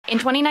In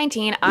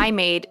 2019, I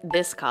made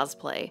this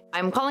cosplay.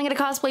 I'm calling it a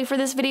cosplay for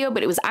this video,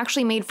 but it was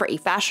actually made for a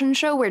fashion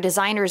show where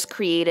designers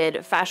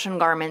created fashion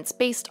garments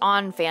based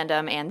on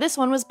fandom, and this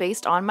one was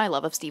based on my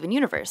love of Steven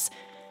Universe.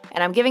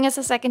 And I'm giving us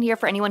a second here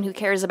for anyone who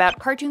cares about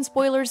cartoon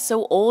spoilers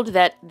so old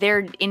that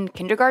they're in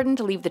kindergarten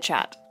to leave the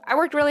chat. I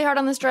worked really hard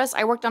on this dress.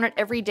 I worked on it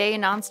every day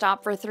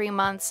nonstop for 3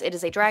 months. It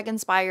is a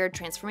drag-inspired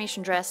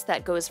transformation dress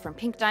that goes from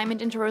pink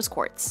diamond into rose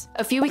quartz.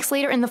 A few weeks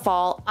later in the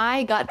fall,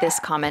 I got this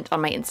comment on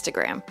my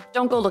Instagram.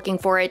 Don't go looking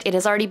for it. It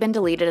has already been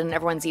deleted and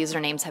everyone's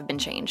usernames have been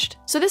changed.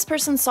 So this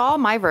person saw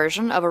my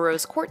version of a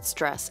rose quartz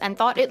dress and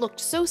thought it looked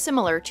so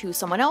similar to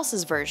someone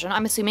else's version,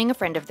 I'm assuming a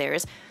friend of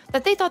theirs,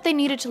 that they thought they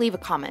needed to leave a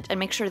comment and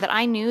make sure that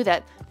I knew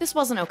that this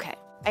wasn't okay.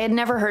 I had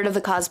never heard of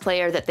the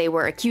cosplayer that they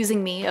were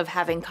accusing me of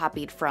having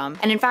copied from,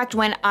 and in fact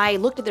when I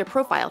looked at their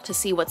profile to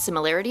see what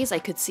similarities I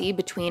could see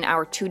between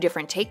our two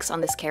different takes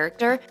on this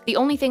character, the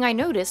only thing I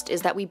noticed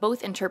is that we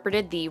both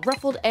interpreted the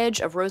ruffled edge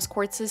of Rose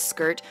Quartz's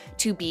skirt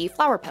to be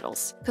flower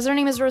petals, because her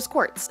name is Rose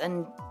Quartz,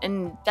 and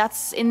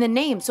that's in the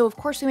name, so of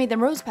course we made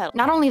them rose petals.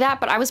 Not only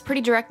that, but I was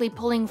pretty directly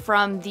pulling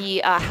from the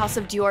House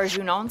of Dior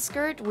Junon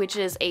skirt, which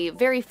is a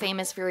very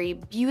famous, very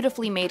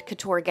beautifully made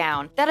couture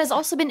gown that has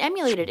also been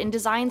emulated in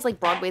designs like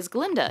Broadway's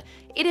Glinda.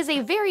 It is a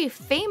very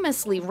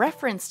famously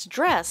referenced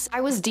dress. I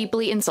was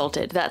deeply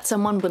insulted that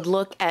someone would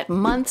look at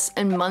months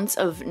and months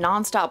of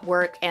non-stop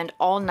work and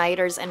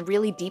all-nighters and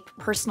really deep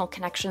personal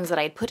connections that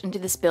I had put into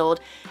this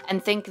build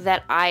and think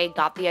that I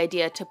got the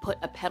idea to put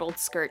a petaled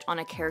skirt on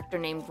a character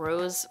named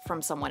Rose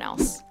from someone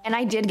else. And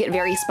I did get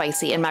very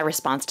spicy in my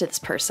response to this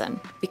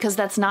person, because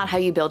that's not how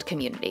you build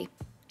community.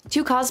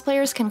 Two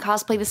cosplayers can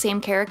cosplay the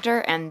same character,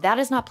 and that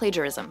is not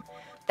plagiarism.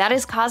 That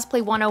is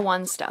cosplay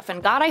 101 stuff,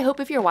 and God, I hope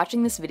if you're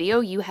watching this video,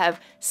 you have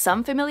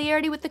some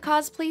familiarity with the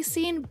cosplay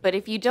scene, but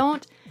if you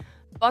don't,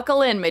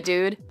 buckle in, my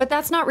dude. But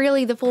that's not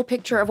really the full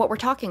picture of what we're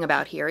talking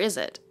about here, is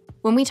it?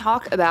 When we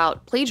talk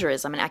about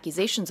plagiarism and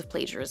accusations of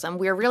plagiarism,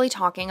 we're really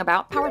talking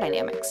about power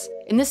dynamics.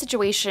 In this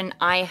situation,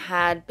 I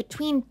had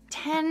between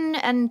 10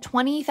 and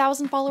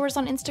 20,000 followers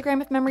on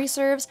Instagram if memory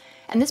serves,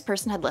 and this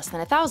person had less than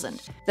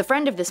 1,000. The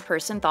friend of this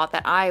person thought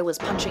that I was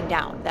punching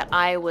down, that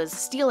I was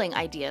stealing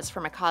ideas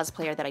from a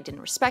cosplayer that I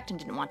didn't respect and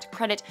didn't want to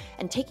credit,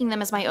 and taking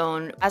them as my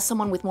own, as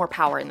someone with more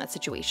power in that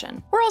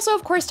situation. We're also,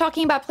 of course,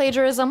 talking about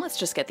plagiarism. Let's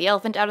just get the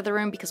elephant out of the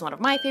room, because one of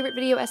my favorite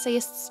video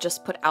essayists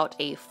just put out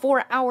a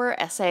 4-hour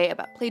essay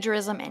about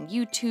plagiarism and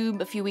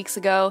YouTube a few weeks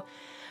ago.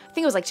 I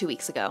think it was like 2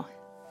 weeks ago.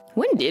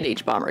 When did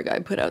H-Bomber Guy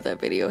put out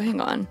that video? Hang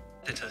on.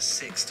 Her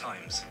 6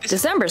 times.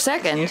 December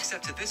 2nd? He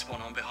accepted this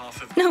one on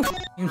behalf of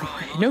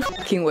No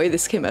fucking way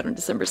this came out on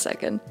December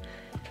 2nd.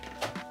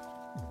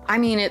 I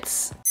mean,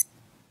 it's...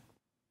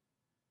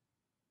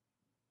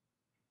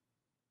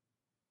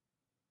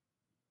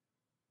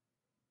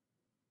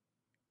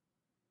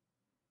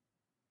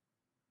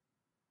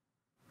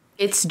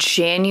 It's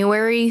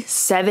January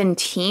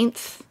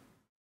 17th.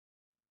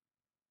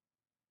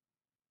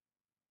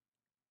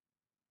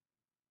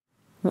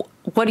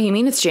 What do you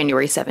mean it's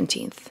January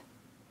 17th?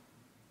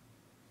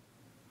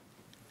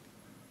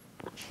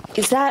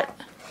 Is that...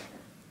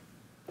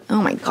 Oh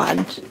my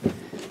god.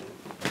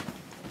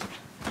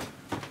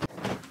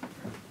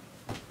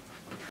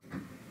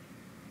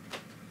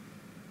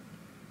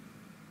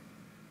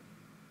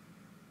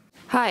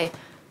 Hi.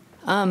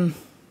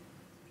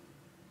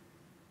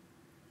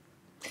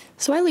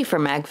 So I leave for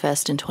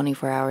MAGfest in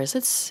 24 hours.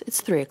 It's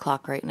 3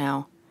 o'clock right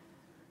now.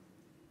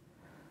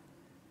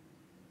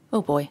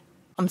 Oh boy.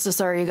 I'm so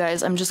sorry, you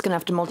guys. I'm just gonna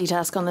have to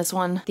multitask on this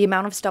one. The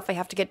amount of stuff I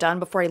have to get done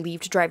before I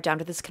leave to drive down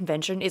to this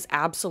convention is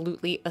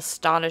absolutely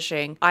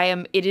astonishing.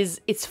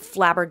 It's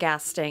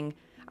flabbergasting.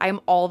 I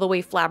am all the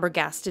way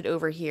flabbergasted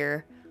over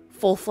here.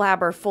 Full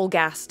flabber, full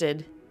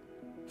gasted.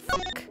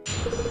 Fuck.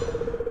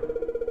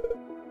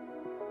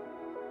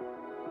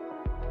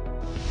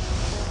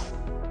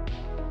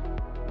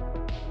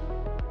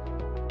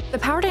 The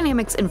power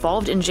dynamics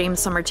involved in James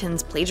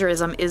Somerton's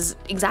plagiarism is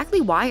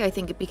exactly why I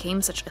think it became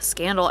such a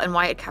scandal and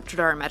why it captured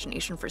our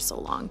imagination for so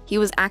long. He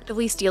was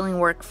actively stealing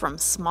work from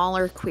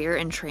smaller queer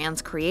and trans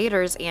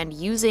creators and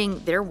using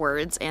their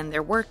words and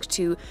their work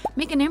to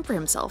make a name for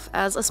himself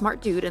as a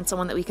smart dude and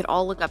someone that we could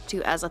all look up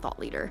to as a thought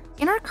leader.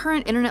 In our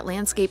current internet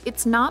landscape,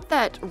 it's not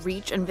that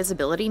reach and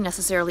visibility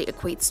necessarily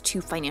equates to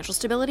financial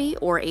stability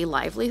or a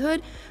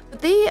livelihood,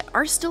 but they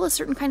are still a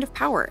certain kind of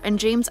power, and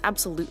James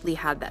absolutely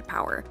had that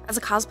power. As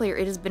a cosplayer,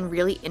 it has been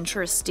really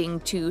interesting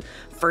to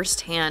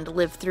firsthand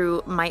live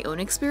through my own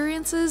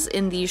experiences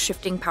in these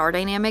shifting power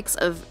dynamics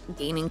of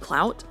gaining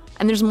clout.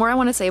 And there's more I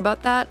want to say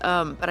about that,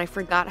 but I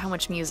forgot how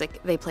much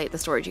music they play at the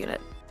storage unit.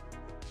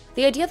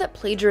 The idea that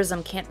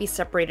plagiarism can't be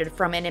separated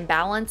from an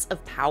imbalance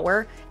of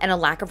power and a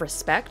lack of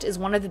respect is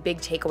one of the big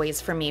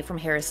takeaways for me from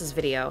Harris's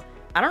video.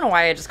 I don't know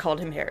why I just called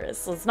him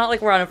Harris. It's not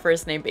like we're on a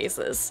first name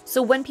basis.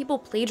 So when people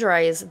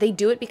plagiarize, they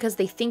do it because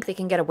they think they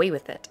can get away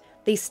with it.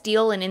 They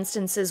steal in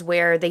instances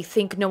where they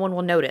think no one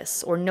will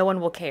notice, or no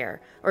one will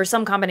care, or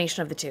some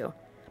combination of the two.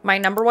 My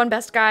 #1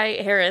 best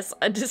guy, Harris,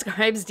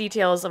 describes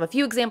details of a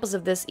few examples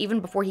of this even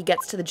before he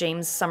gets to the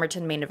James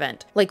Somerton main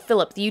event. Like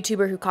Philip, the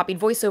YouTuber who copied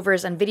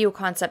voiceovers and video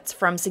concepts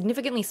from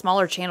significantly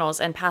smaller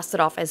channels and passed it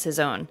off as his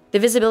own. The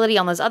visibility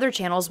on those other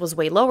channels was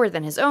way lower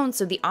than his own,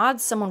 so the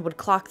odds someone would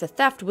clock the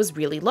theft was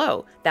really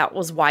low. That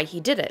was why he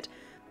did it.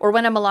 Or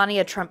when a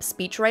Melania Trump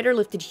speechwriter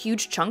lifted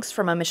huge chunks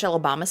from a Michelle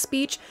Obama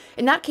speech,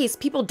 in that case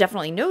people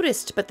definitely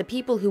noticed, but the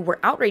people who were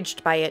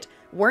outraged by it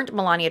weren't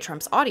Melania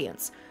Trump's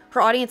audience.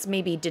 Her audience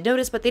maybe did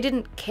notice, but they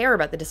didn't care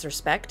about the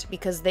disrespect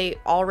because they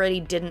already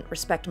didn't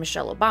respect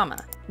Michelle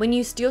Obama. When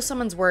you steal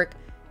someone's work,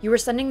 you are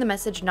sending the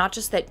message not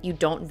just that you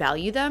don't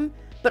value them,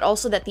 but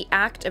also that the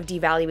act of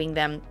devaluing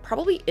them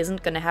probably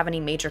isn't going to have any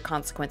major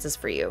consequences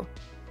for you.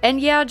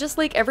 And yeah, just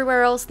like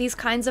everywhere else, these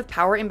kinds of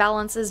power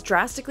imbalances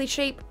drastically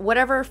shape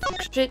whatever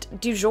shit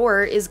du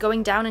jour is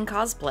going down in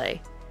cosplay.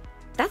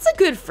 That's a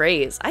good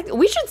phrase.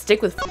 We should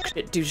stick with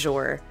shit du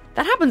jour.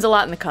 That happens a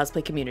lot in the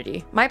cosplay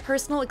community. My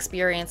personal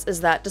experience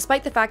is that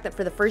despite the fact that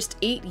for the first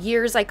 8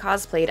 years I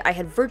cosplayed, I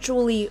had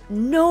virtually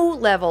no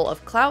level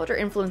of clout or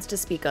influence to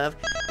speak of,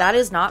 that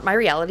is not my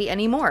reality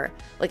anymore.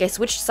 Like, I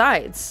switched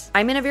sides.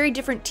 I'm in a very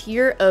different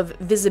tier of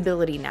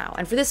visibility now,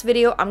 and for this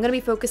video, I'm gonna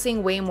be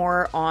focusing way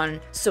more on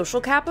social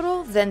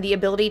capital than the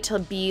ability to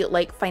be,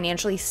 like,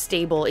 financially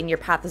stable in your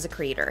path as a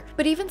creator.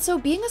 But even so,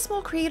 being a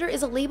small creator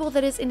is a label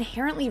that is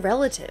inherently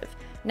relative.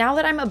 Now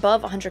that I'm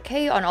above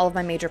 100K on all of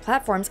my major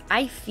platforms,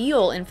 I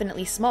feel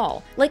infinitely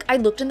small. Like, I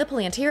looked in the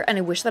Palantir and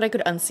I wish that I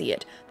could unsee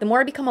it. The more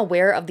I become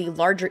aware of the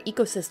larger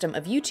ecosystem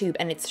of YouTube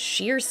and its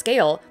sheer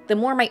scale, the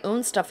more my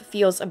own stuff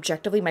feels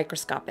objectively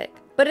microscopic.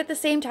 But at the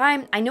same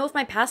time, I know if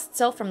my past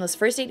self from those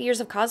first 8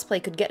 years of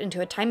cosplay could get into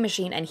a time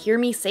machine and hear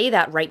me say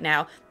that right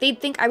now,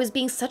 they'd think I was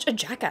being such a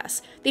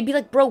jackass. They'd be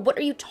like, bro, what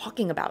are you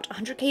talking about?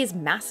 100K is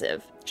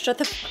massive. Shut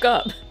the fuck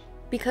up.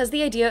 Because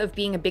the idea of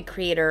being a big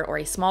creator or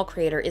a small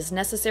creator is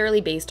necessarily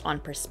based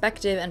on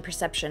perspective and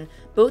perception,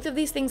 both of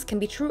these things can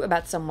be true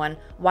about someone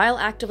while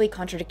actively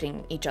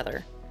contradicting each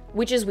other.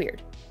 Which is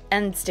weird.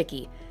 And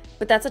sticky.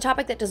 But that's a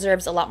topic that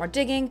deserves a lot more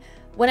digging.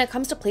 When it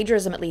comes to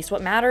plagiarism at least,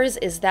 what matters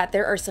is that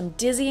there are some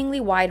dizzyingly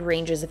wide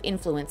ranges of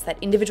influence that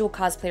individual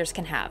cosplayers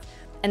can have,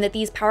 and that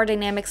these power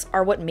dynamics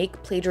are what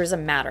make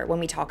plagiarism matter when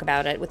we talk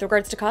about it with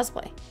regards to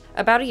cosplay.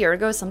 About a year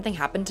ago, something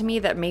happened to me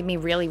that made me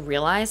really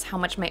realize how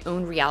much my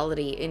own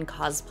reality in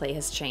cosplay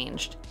has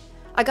changed.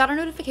 I got a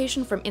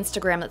notification from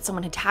Instagram that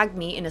someone had tagged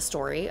me in a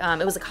story.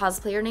 It was a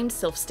cosplayer named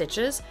Sylph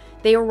Stitches.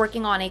 They were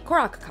working on a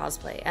Korok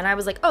cosplay, and I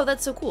was like, oh,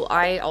 that's so cool.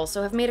 I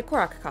also have made a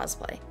Korok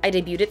cosplay. I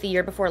debuted it the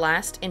year before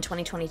last, in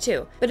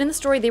 2022. But in the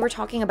story, they were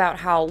talking about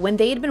how when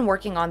they had been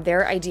working on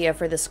their idea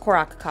for this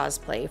Korok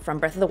cosplay from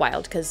Breath of the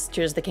Wild, because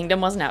Tears of the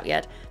Kingdom wasn't out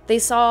yet, they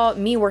saw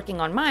me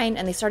working on mine,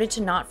 and they started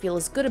to not feel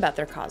as good about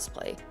their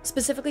cosplay.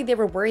 Specifically, they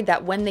were worried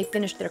that when they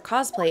finished their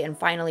cosplay and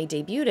finally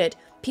debuted it,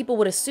 people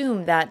would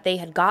assume that they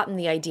had gotten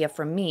the idea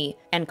from me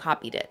and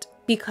copied it.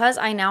 Because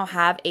I now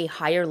have a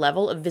higher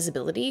level of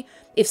visibility,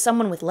 if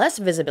someone with less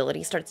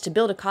visibility starts to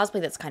build a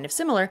cosplay that's kind of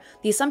similar,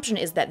 the assumption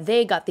is that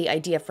they got the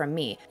idea from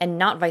me, and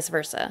not vice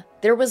versa.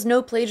 There was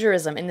no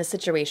plagiarism in this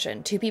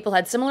situation. Two people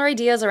had similar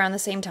ideas around the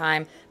same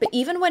time, but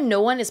even when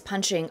no one is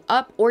punching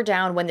up or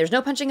down, when there's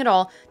no punching at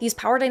all, these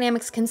power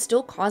dynamics can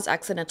still cause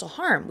accidental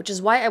harm, which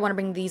is why I want to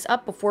bring these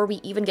up before we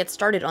even get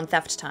started on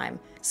theft time.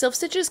 Sylph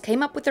Stitches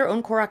came up with their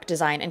own Korok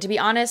design, and to be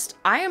honest,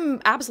 I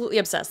am absolutely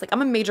obsessed. Like,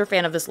 I'm a major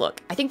fan of this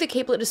look. I think the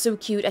capelet is so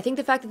cute. I think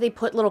the fact that they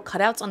put little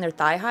cutouts on their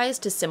thigh highs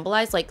to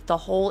symbolize like the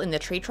hole in the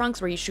tree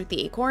trunks where you shoot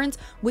the acorns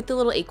with the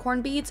little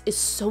acorn beads is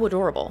so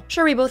adorable.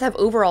 Sure, we both have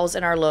overalls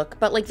in our look,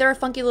 but like they're a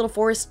funky little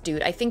forest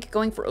dude. I think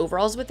going for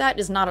overalls with that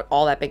is not at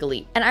all that big a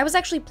leap. And I was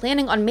actually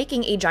planning on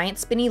making a giant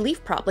spinny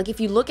leaf prop. Like, if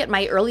you look at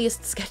my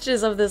earliest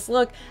sketches of this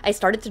look, I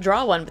started to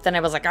draw one, but then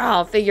I was like, oh,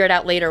 I'll figure it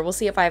out later. We'll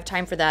see if I have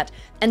time for that.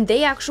 And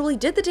they actually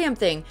did the damn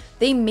thing.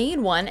 They made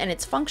one and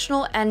it's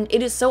functional, and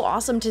it is so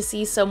awesome to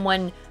see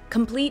someone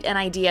complete an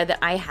idea that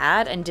I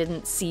had and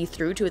didn't see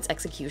through to its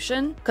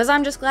execution. Because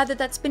I'm just glad that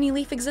that spinny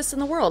leaf exists in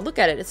the world. Look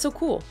at it, it's so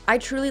cool. I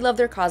truly love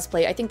their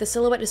cosplay. I think the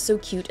silhouette is so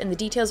cute and the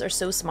details are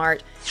so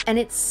smart, and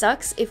it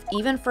sucks if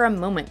even for a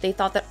moment they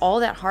thought that all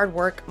that hard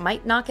work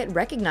might not get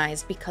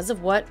recognized because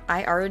of what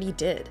I already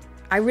did.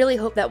 I really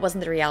hope that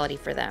wasn't the reality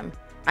for them.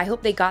 I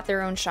hope they got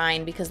their own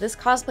shine because this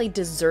cosplay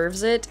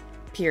deserves it,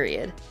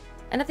 period.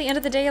 And at the end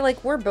of the day,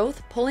 like, we're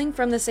both pulling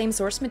from the same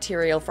source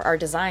material for our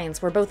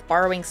designs. We're both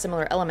borrowing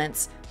similar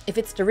elements. If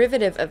it's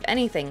derivative of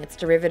anything, it's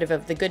derivative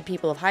of the good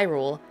people of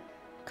Hyrule.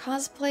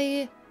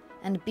 Cosplay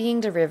and being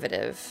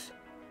derivative.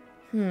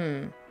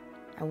 I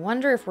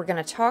wonder if we're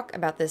gonna talk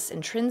about this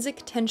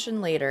intrinsic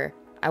tension later.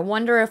 I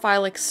wonder if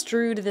I'll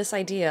extrude this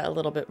idea a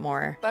little bit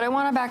more. But I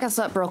want to back us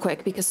up real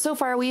quick, because so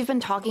far we've been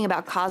talking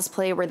about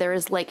cosplay where there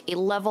is like a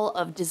level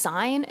of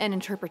design and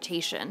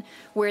interpretation,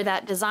 where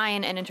that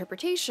design and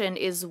interpretation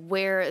is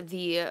where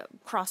the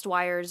crossed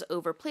wires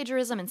over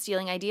plagiarism and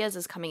stealing ideas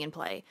is coming in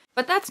play.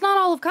 But that's not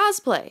all of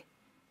cosplay.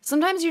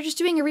 Sometimes you're just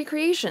doing a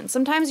recreation.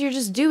 Sometimes you're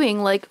just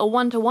doing like a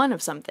one-to-one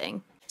of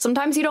something.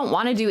 Sometimes you don't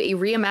want to do a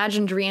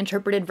reimagined,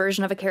 reinterpreted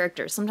version of a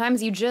character.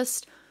 Sometimes you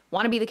just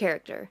want to be the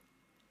character.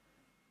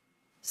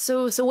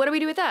 So what do we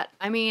do with that?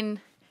 I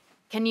mean,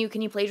 can you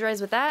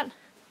plagiarize with that?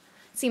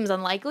 Seems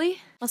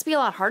unlikely. Must be a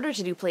lot harder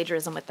to do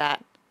plagiarism with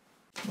that.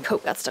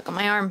 Coat got stuck on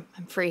my arm.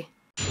 I'm free.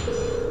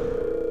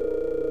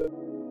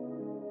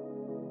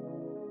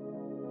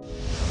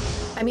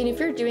 I mean, if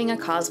you're doing a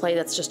cosplay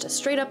that's just a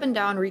straight up and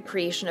down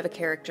recreation of a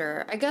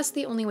character, I guess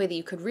the only way that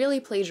you could really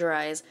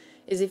plagiarize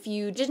is if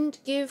you didn't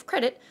give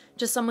credit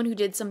to someone who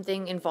did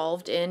something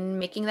involved in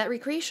making that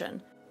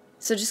recreation.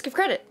 So just give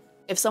credit.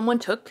 If someone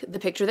took the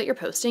picture that you're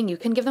posting, you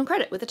can give them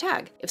credit with a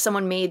tag. If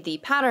someone made the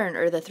pattern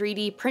or the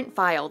 3D print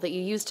file that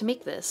you used to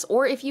make this,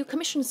 or if you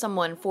commissioned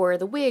someone for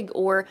the wig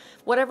or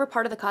whatever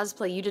part of the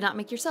cosplay you did not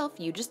make yourself,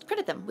 you just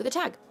credit them with a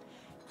tag.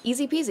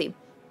 Easy peasy.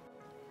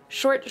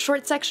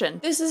 Short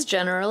section. This is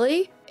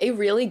generally a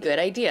really good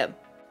idea,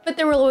 but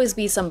there will always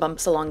be some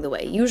bumps along the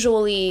way,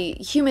 usually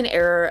human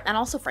error and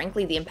also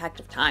frankly the impact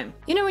of time.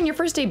 You know, when you're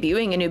first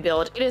debuting a new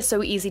build, it is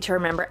so easy to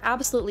remember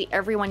absolutely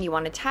everyone you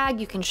want to tag.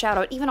 You can shout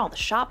out even all the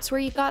shops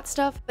where you got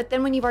stuff, but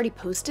then when you've already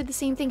posted the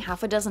same thing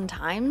half a dozen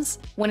times,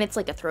 when it's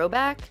like a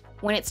throwback,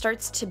 when it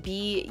starts to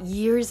be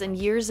years and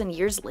years and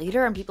years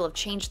later and people have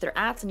changed their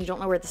ats and you don't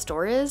know where the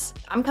store is.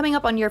 I'm coming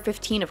up on year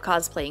 15 of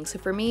cosplaying, so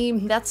for me,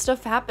 that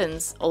stuff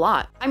happens a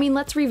lot. I mean,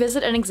 let's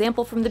revisit an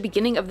example from the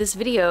beginning of this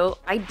video.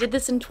 I did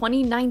this in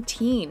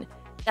 2019.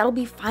 That'll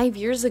be 5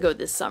 years ago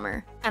this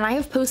summer. And I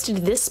have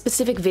posted this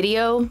specific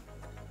video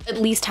at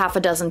least half a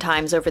dozen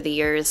times over the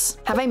years.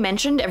 Have I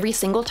mentioned every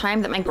single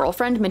time that my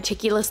girlfriend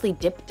meticulously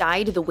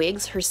dip-dyed the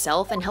wigs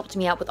herself and helped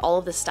me out with all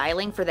of the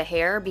styling for the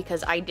hair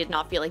because I did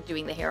not feel like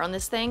doing the hair on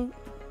this thing?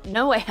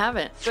 No, I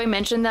haven't. Do I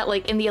mention that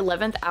like in the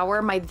 11th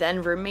hour, my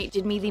then roommate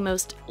did me the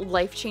most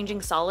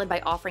life-changing solid by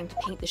offering to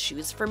paint the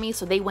shoes for me?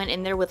 So they went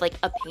in there with like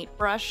a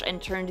paintbrush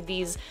and turned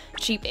these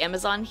cheap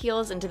Amazon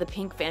heels into the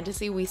pink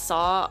fantasy we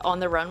saw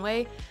on the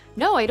runway.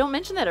 No, I don't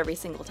mention that every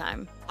single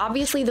time.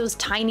 Obviously, those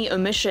tiny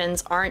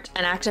omissions aren't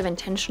an act of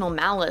intentional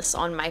malice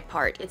on my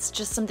part. It's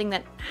just something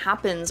that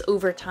happens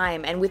over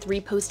time and with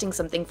reposting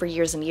something for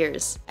years and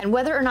years. And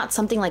whether or not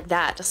something like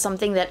that,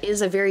 something that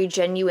is a very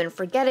genuine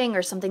forgetting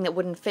or something that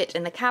wouldn't fit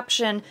in the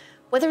caption,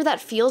 whether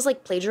that feels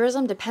like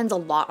plagiarism depends a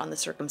lot on the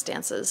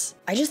circumstances.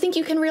 I just think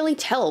you can really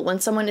tell when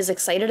someone is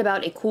excited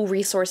about a cool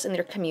resource in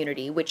their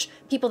community, which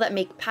people that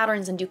make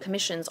patterns and do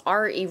commissions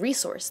are a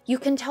resource. You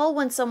can tell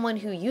when someone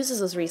who uses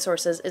those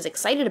resources is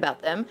excited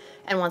about them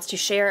and wants to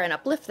share and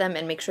uplift them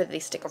and make sure that they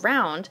stick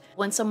around,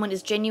 when someone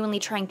is genuinely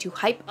trying to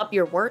hype up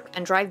your work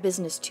and drive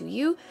business to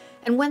you,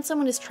 and when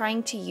someone is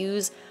trying to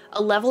use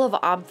a level of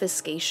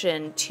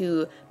obfuscation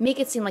to make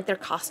it seem like their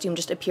costume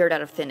just appeared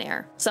out of thin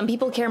air. Some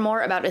people care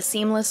more about a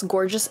seamless,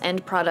 gorgeous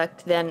end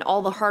product than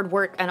all the hard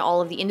work and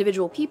all of the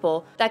individual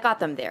people that got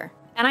them there.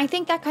 And I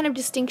think that kind of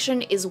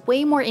distinction is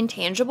way more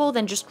intangible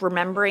than just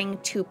remembering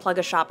to plug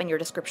a shop in your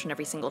description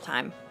every single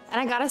time.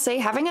 And I gotta say,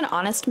 having an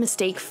honest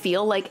mistake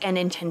feel like an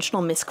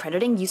intentional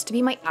miscrediting used to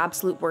be my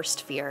absolute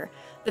worst fear.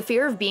 The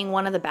fear of being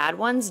one of the bad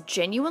ones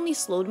genuinely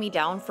slowed me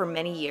down for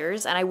many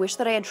years, and I wish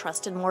that I had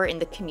trusted more in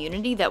the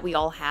community that we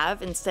all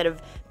have instead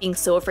of being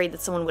so afraid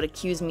that someone would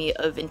accuse me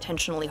of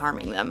intentionally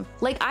harming them.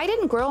 Like, I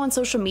didn't grow on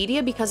social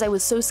media because I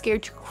was so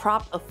scared to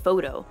crop a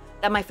photo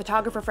that my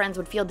photographer friends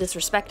would feel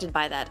disrespected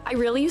by that. I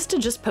really used to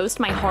just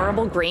post my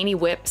horrible grainy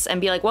whips and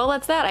be like, well,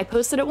 that's that, I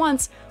posted it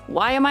once,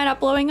 why am I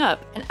not blowing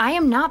up? And I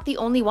am not the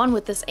only one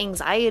with this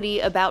anxiety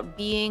about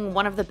being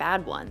one of the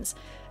bad ones,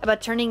 about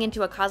turning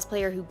into a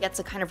cosplayer who gets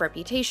a kind of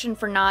reputation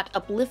for not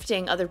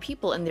uplifting other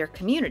people in their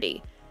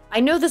community. I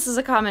know this is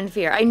a common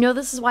fear. I know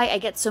this is why I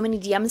get so many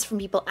DMs from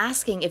people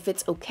asking if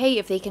it's okay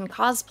if they can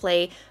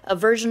cosplay a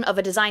version of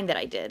a design that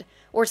I did,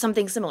 or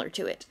something similar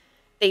to it.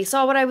 They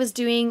saw what I was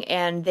doing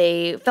and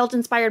they felt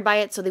inspired by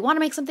it, so they want to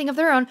make something of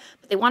their own,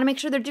 but they want to make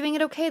sure they're doing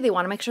it okay. They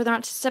want to make sure they're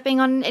not stepping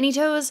on any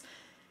toes.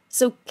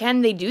 So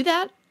can they do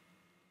that?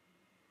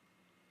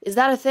 Is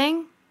that a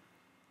thing?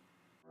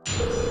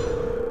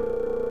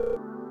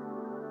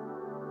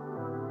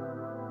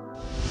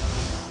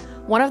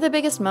 One of the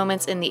biggest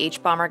moments in the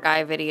H-Bomber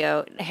Guy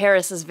video,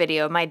 Harris's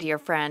video, my dear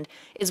friend,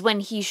 is when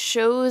he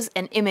shows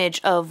an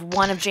image of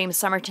one of James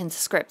Somerton's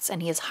scripts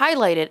and he has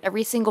highlighted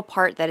every single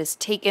part that is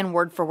taken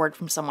word for word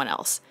from someone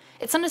else.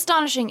 It's an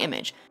astonishing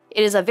image.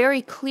 It is a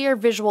very clear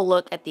visual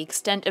look at the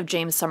extent of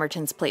James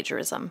Somerton's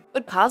plagiarism.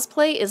 But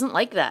cosplay isn't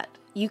like that.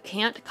 You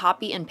can't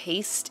copy and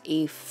paste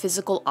a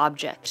physical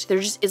object. There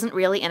just isn't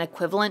really an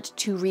equivalent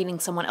to reading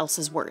someone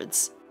else's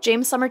words.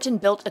 James Somerton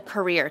built a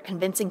career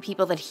convincing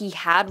people that he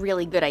had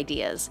really good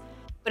ideas.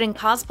 But in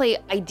cosplay,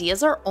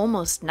 ideas are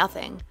almost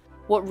nothing.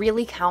 What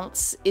really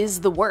counts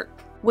is the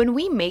work. When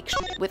we make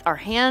shit with our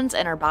hands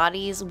and our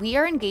bodies, we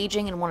are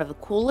engaging in one of the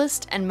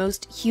coolest and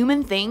most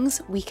human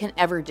things we can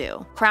ever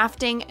do.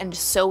 Crafting and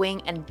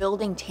sewing and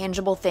building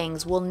tangible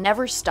things will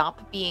never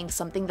stop being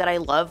something that I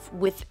love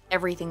with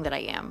everything that I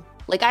am.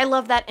 Like, I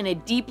love that in a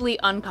deeply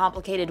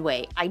uncomplicated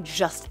way. I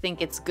just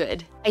think it's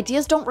good.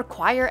 Ideas don't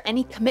require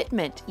any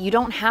commitment. You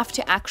don't have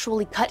to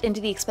actually cut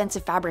into the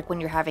expensive fabric when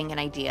you're having an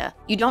idea.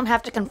 You don't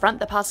have to confront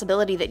the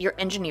possibility that your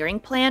engineering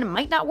plan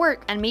might not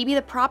work and maybe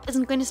the prop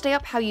isn't going to stay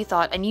up how you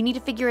thought and you need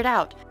to figure it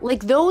out.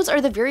 Like, those are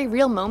the very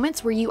real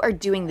moments where you are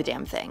doing the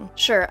damn thing.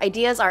 Sure,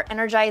 ideas are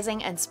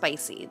energizing and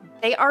spicy.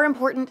 They are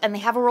important and they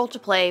have a role to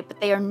play,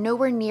 but they are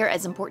nowhere near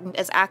as important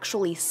as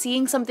actually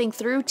seeing something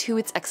through to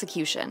its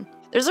execution.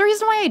 There's a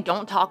reason why I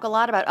don't talk a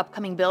lot about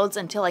upcoming builds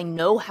until I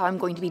know how I'm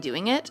going to be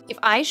doing it. If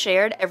I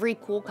shared every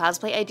cool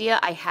cosplay idea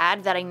I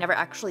had that I never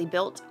actually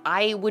built,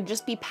 I would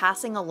just be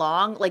passing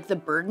along like the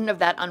burden of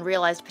that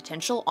unrealized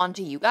potential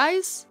onto you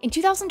guys. In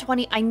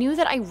 2020, I knew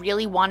that I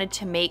really wanted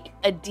to make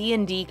a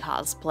D&D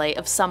cosplay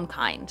of some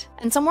kind.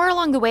 And somewhere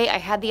along the way, I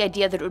had the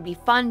idea that it would be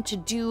fun to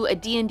do a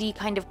D&D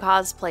kind of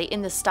cosplay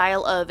in the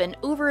style of an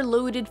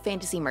overloaded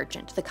fantasy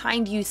merchant, the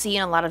kind you see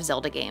in a lot of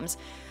Zelda games.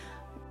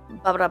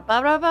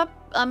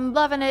 I'm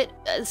loving it.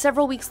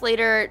 Several weeks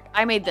later,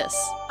 I made this.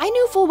 I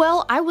knew full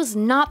well I was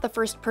not the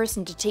first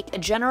person to take a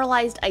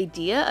generalized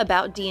idea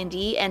about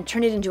D&D and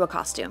turn it into a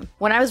costume.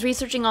 When I was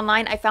researching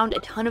online, I found a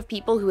ton of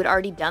people who had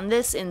already done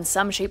this in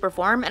some shape or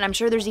form, and I'm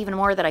sure there's even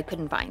more that I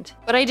couldn't find.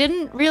 But I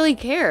didn't really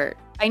care.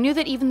 I knew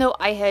that even though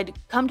I had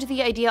come to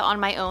the idea on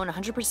my own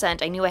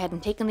 100%, I knew I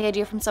hadn't taken the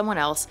idea from someone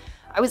else,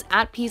 I was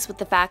at peace with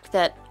the fact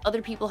that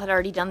other people had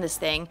already done this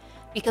thing,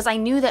 because I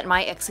knew that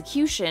my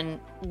execution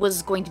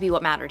was going to be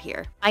what mattered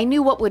here. I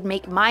knew what would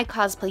make my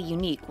cosplay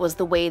unique was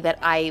the way that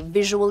I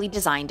visually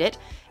designed it,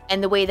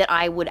 and the way that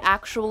I would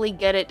actually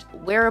get it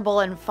wearable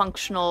and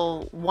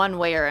functional one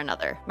way or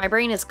another. My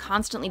brain is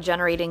constantly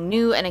generating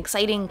new and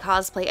exciting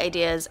cosplay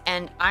ideas,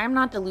 and I'm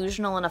not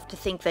delusional enough to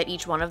think that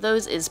each one of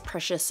those is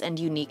precious and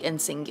unique and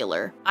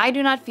singular. I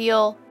do not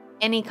feel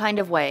any kind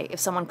of way if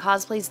someone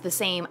cosplays the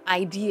same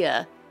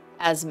idea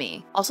as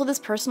me. Also, this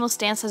personal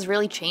stance has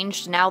really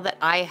changed now that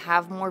I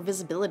have more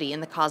visibility in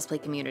the cosplay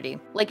community.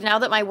 Like, now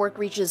that my work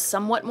reaches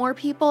somewhat more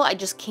people, I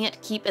just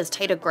can't keep as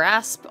tight a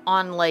grasp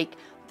on, like,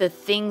 the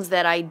things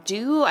that I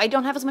do. I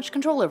don't have as much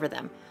control over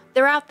them.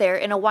 They're out there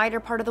in a wider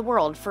part of the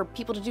world for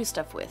people to do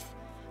stuff with.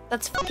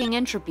 That's fucking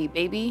entropy,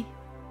 baby.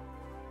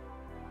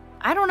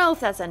 I don't know if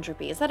that's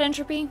entropy. Is that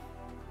entropy?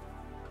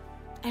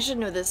 I should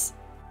know this.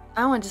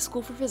 I went to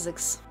school for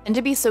physics. And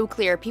to be so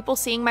clear, people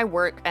seeing my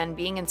work and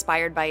being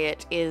inspired by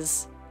it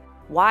is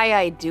why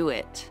I do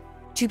it.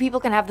 Two people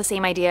can have the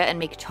same idea and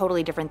make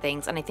totally different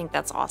things, and I think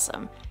that's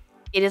awesome.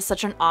 It is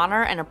such an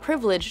honor and a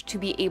privilege to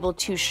be able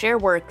to share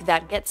work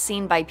that gets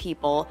seen by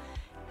people,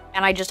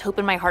 and I just hope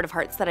in my heart of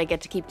hearts that I get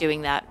to keep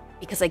doing that,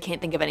 because I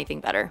can't think of anything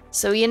better.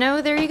 So, you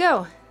know, there you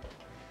go.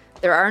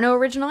 There are no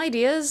original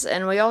ideas,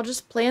 and we all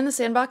just play in the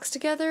sandbox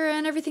together,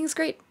 and everything's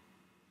great.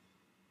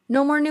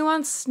 No more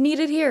nuance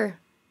needed here.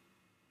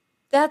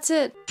 That's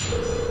it.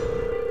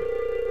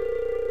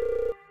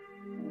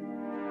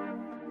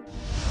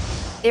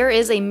 There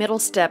is a middle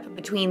step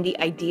between the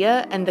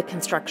idea and the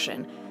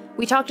construction.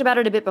 We talked about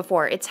it a bit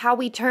before. It's how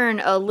we turn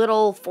a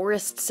little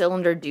forest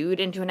cylinder dude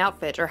into an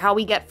outfit, or how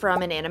we get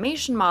from an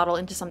animation model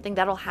into something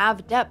that'll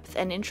have depth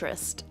and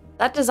interest.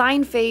 That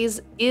design phase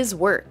is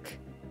work.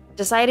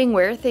 Deciding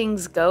where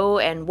things go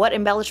and what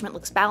embellishment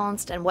looks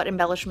balanced and what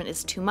embellishment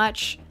is too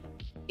much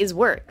is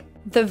work.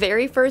 The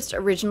very first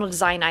original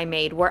design I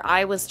made, where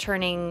I was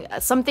turning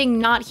something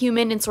not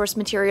human in source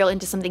material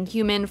into something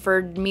human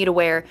for me to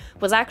wear,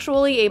 was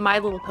actually a My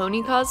Little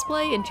Pony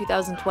cosplay in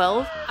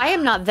 2012. I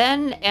am not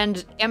then,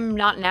 and am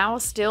not now,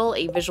 still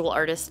a visual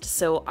artist,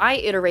 so I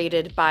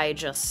iterated by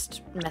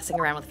just messing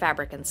around with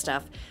fabric and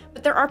stuff.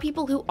 But there are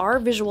people who are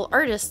visual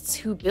artists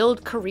who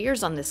build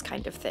careers on this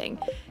kind of thing,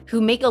 who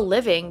make a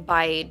living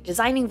by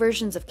designing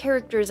versions of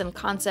characters and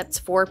concepts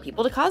for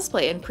people to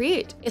cosplay and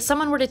create. If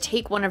someone were to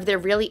take one of their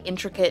really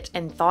intricate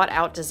and thought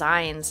out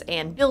designs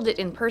and build it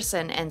in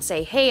person and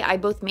say, hey, I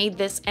both made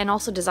this and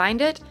also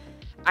designed it,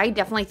 I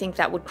definitely think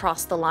that would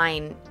cross the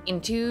line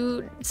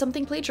into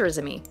something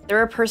plagiarism-y. There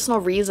are personal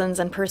reasons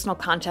and personal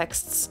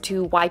contexts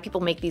to why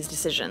people make these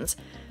decisions.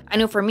 I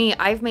know for me,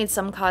 I've made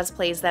some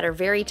cosplays that are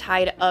very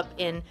tied up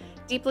in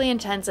deeply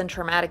intense and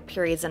traumatic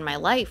periods in my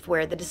life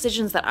where the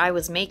decisions that I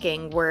was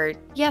making were,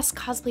 yes,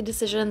 cosplay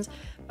decisions,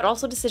 but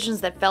also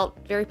decisions that felt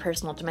very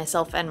personal to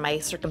myself and my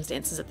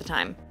circumstances at the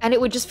time. And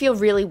it would just feel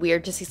really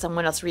weird to see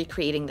someone else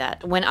recreating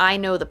that when I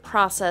know the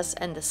process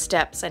and the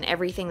steps and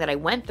everything that I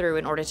went through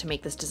in order to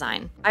make this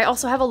design. I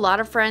also have a lot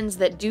of friends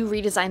that do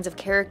redesigns of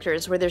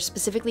characters where they're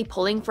specifically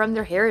pulling from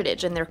their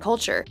heritage and their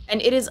culture,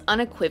 and it is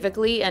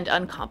unequivocally and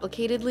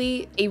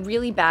uncomplicatedly a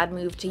really bad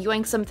move to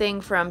yoink something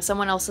from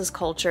someone else's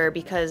culture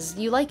because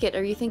you like it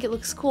or you think it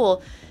looks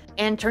cool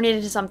and turn it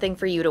into something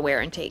for you to wear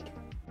and take.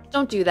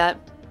 Don't do that.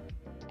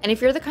 And if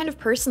you're the kind of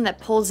person that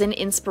pulls in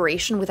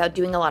inspiration without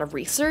doing a lot of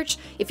research,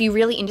 if you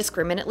really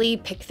indiscriminately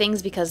pick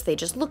things because they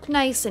just look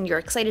nice and you're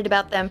excited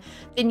about them,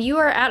 then you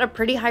are at a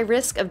pretty high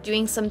risk of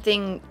doing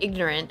something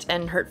ignorant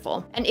and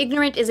hurtful. And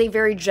ignorant is a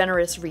very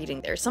generous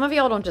reading there. Some of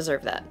y'all don't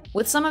deserve that.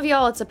 With some of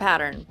y'all, it's a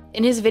pattern.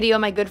 In his video,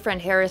 my good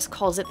friend Harris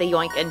calls it the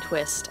yoink and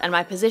twist, and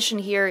my position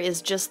here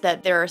is just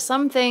that there are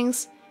some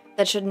things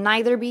that should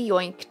neither be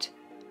yoinked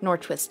nor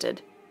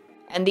twisted.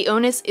 And the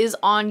onus is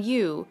on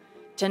you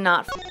to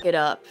not f it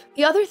up.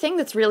 The other thing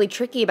that's really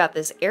tricky about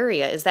this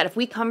area is that if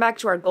we come back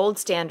to our gold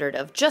standard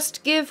of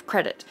just give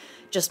credit,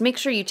 just make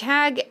sure you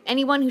tag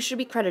anyone who should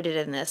be credited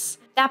in this,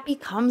 that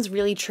becomes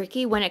really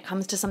tricky when it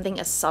comes to something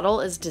as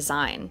subtle as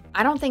design.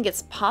 I don't think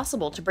it's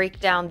possible to break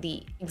down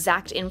the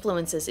exact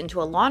influences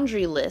into a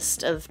laundry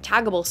list of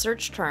taggable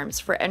search terms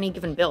for any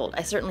given build.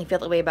 I certainly feel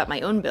that way about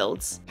my own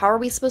builds. How are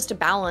we supposed to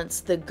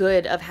balance the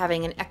good of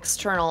having an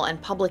external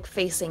and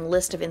public-facing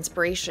list of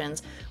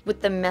inspirations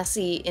with the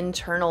messy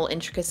internal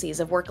intricacies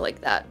of work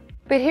like that?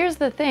 But here's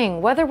the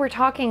thing, whether we're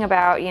talking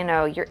about,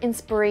 your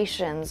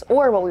inspirations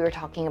or what we were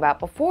talking about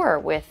before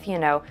with,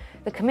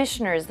 the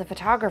commissioners, the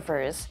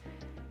photographers,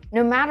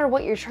 no matter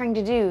what you're trying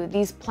to do,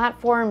 these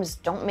platforms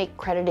don't make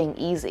crediting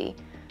easy.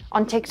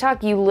 On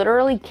TikTok, you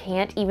literally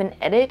can't even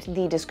edit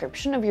the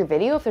description of your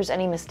video if there's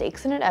any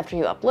mistakes in it after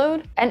you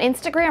upload. And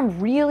Instagram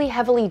really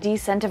heavily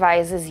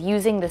decentivizes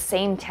using the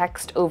same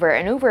text over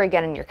and over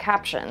again in your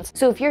captions.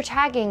 So if you're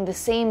tagging the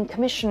same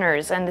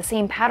commissioners and the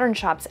same pattern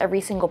shops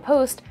every single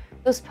post,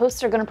 those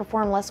posts are going to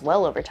perform less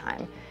well over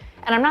time.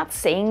 And I'm not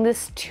saying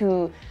this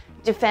to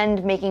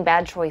defend making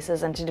bad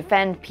choices and to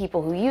defend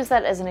people who use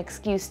that as an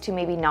excuse to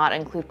maybe not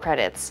include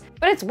credits.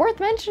 But it's worth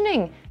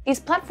mentioning, these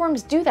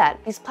platforms do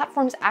that. These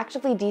platforms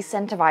actively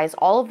decentivize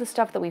all of the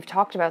stuff that we've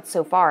talked about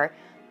so far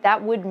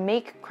that would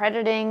make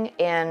crediting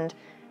and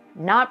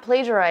not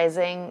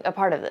plagiarizing a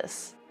part of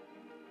this.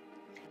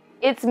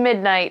 It's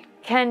midnight,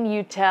 can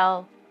you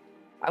tell?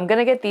 I'm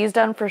gonna get these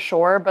done for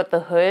sure, but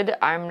the hood,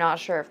 I'm not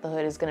sure if the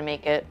hood is gonna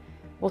make it.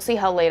 We'll see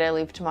how late I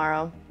leave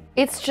tomorrow.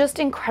 It's just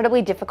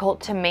incredibly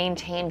difficult to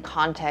maintain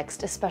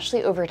context,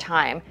 especially over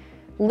time.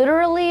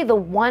 Literally the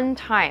one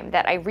time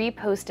that I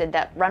reposted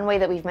that runway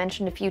that we've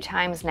mentioned a few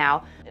times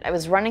now, I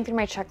was running through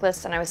my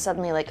checklist and I was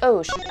suddenly like,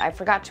 oh shit, I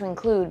forgot to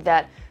include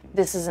that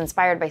this is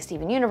inspired by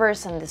Steven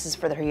Universe and this is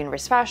for the Her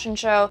Universe fashion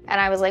show.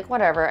 And I was like,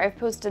 whatever, I've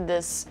posted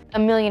this a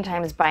million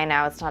times by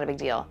now, it's not a big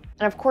deal.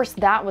 And of course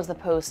that was the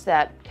post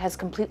that has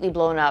completely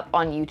blown up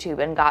on YouTube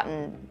and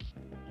gotten,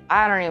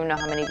 I don't even know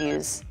how many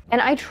views.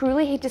 And I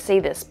truly hate to say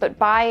this, but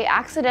by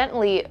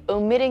accidentally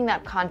omitting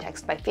that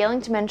context, by failing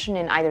to mention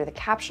in either the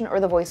caption or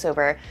the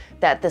voiceover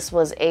that this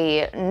was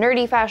a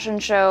nerdy fashion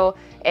show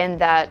and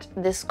that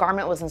this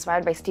garment was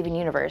inspired by Steven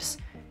Universe,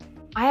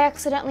 I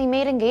accidentally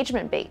made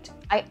engagement bait.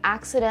 I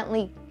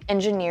accidentally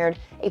engineered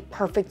a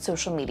perfect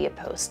social media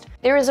post.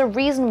 There is a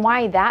reason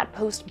why that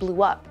post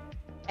blew up,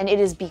 and it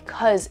is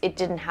because it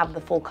didn't have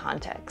the full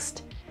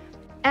context.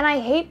 And I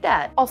hate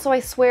that. Also, I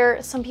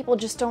swear, some people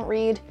just don't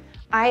read.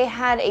 I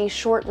had a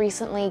short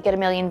recently get 1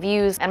 million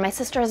views, and my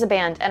sister has a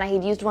band, and I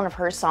had used one of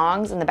her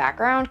songs in the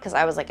background because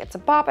I was like, it's a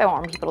bop, I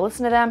want people to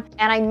listen to them.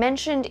 And I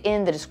mentioned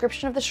in the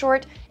description of the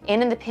short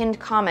and in the pinned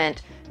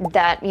comment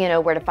that,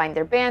 where to find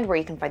their band, where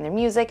you can find their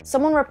music.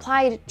 Someone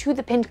replied to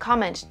the pinned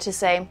comment to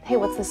say, hey,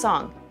 what's the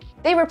song?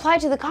 They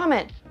replied to the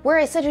comment where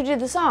I said who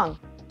did the song,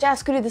 to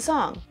ask who did the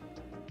song.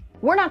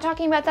 We're not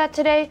talking about that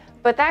today,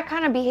 but that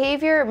kind of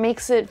behavior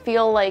makes it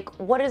feel like,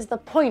 what is the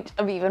point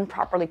of even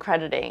properly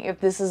crediting if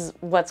this is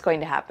what's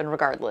going to happen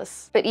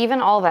regardless? But even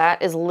all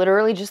that is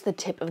literally just the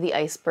tip of the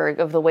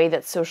iceberg of the way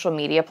that social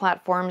media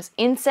platforms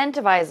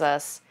incentivize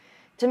us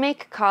to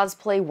make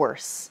cosplay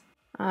worse.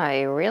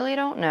 I really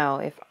don't know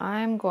if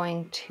I'm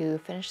going to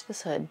finish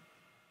this hood.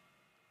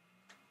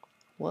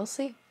 We'll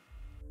see.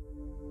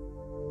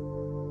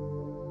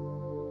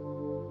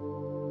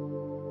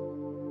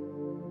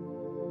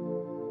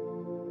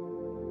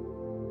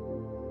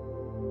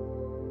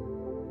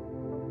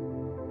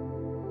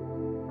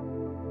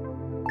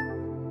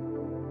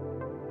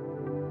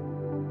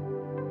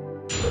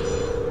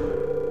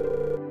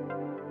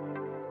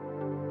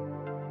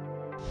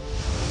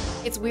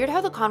 It's weird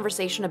how the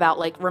conversation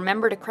about,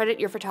 remember to credit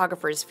your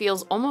photographers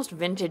feels almost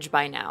vintage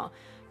by now.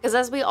 Because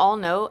as we all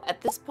know,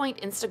 at this point,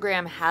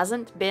 Instagram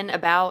hasn't been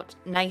about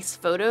nice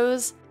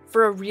photos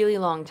for a really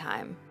long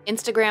time.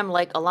 Instagram,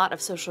 like a lot of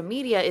social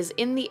media, is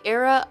in the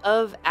era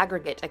of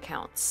aggregate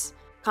accounts.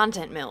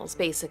 Content mills,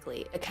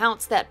 basically.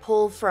 Accounts that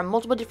pull from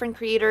multiple different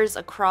creators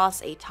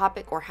across a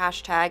topic or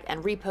hashtag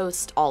and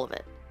repost all of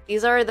it.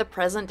 These are the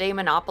present-day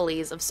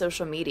monopolies of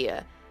social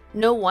media.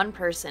 No one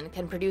person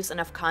can produce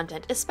enough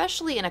content,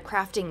 especially in a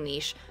crafting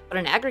niche, but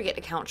an aggregate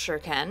account sure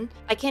can.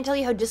 I can't tell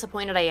you how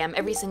disappointed I am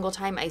every single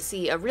time I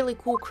see a really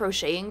cool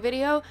crocheting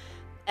video,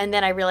 and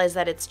then I realize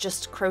that it's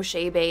just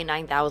Crochet Bay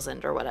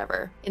 9000 or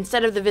whatever.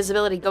 Instead of the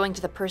visibility going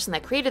to the person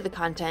that created the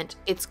content,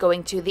 it's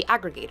going to the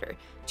aggregator,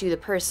 to the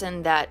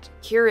person that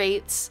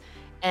curates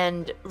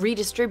and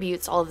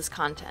redistributes all of this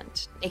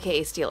content,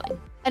 aka stealing.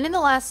 And in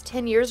the last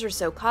 10 years or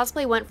so,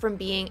 cosplay went from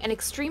being an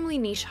extremely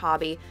niche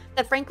hobby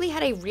that frankly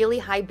had a really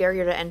high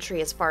barrier to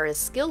entry as far as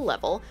skill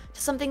level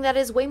to something that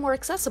is way more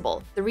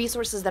accessible. The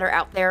resources that are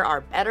out there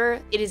are better,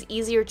 it is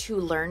easier to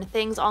learn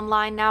things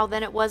online now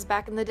than it was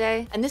back in the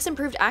day, and this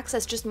improved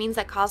access just means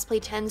that cosplay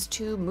tends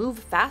to move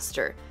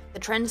faster. The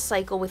trend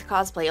cycle with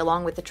cosplay,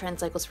 along with the trend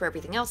cycles for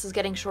everything else, is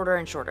getting shorter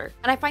and shorter.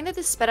 And I find that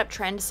this sped up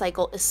trend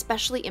cycle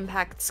especially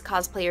impacts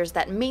cosplayers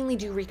that mainly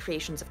do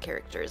recreations of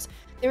characters.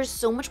 There's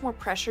so much more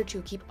pressure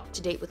to keep up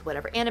to date with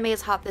whatever anime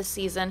is hot this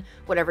season,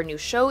 whatever new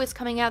show is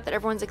coming out that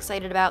everyone's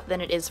excited about, than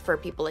it is for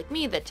people like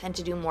me that tend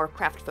to do more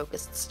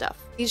craft-focused stuff.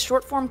 These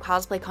short-form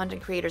cosplay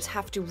content creators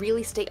have to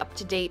really stay up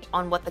to date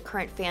on what the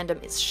current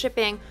fandom is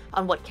shipping,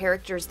 on what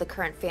characters the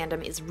current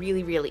fandom is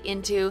really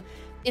into.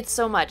 It's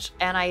so much,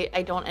 and I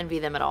don't envy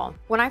them at all.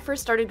 When I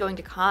first started going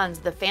to cons,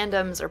 the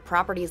fandoms or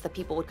properties that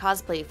people would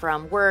cosplay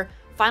from were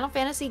Final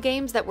Fantasy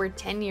games that were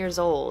 10 years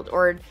old,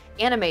 or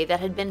anime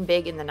that had been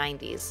big in the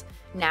 90s.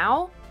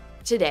 Now,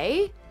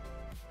 today,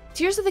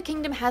 Tears of the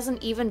Kingdom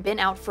hasn't even been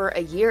out for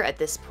a year at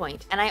this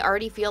point, and I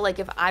already feel like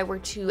if I were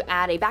to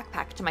add a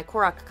backpack to my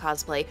Korok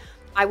cosplay,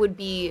 I would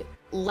be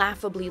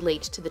laughably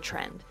late to the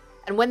trend.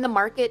 And when the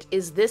market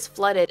is this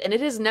flooded, and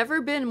it has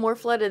never been more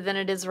flooded than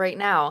it is right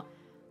now,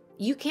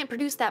 you can't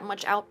produce that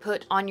much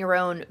output on your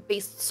own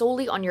based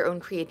solely on your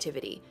own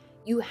creativity.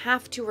 You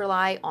have to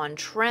rely on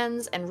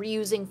trends and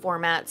reusing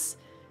formats.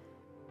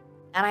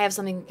 And I have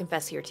something to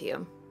confess here to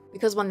you.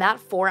 Because when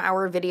that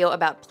 4-hour video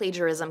about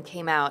plagiarism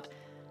came out,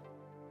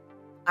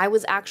 I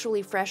was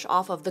actually fresh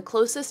off of the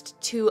closest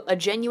to a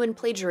genuine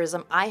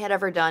plagiarism I had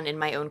ever done in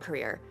my own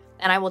career.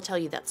 And I will tell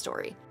you that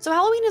story. So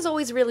Halloween is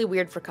always really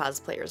weird for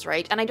cosplayers,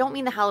 right? And I don't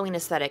mean the Halloween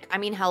aesthetic, I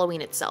mean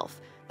Halloween itself.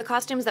 The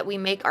costumes that we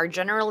make are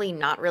generally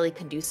not really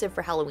conducive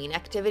for Halloween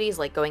activities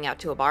like going out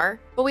to a bar,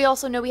 but we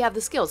also know we have the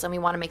skills and we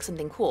want to make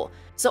something cool.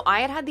 So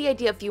I had the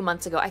idea a few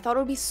months ago. I thought it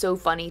would be so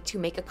funny to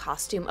make a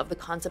costume of the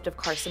concept of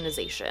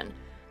carcinization.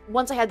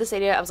 Once I had this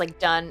idea, I was like,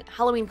 done,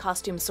 Halloween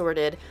costume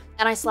sorted,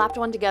 and I slapped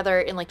one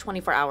together in like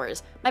 24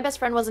 hours. My best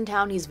friend was in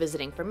town, he's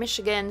visiting from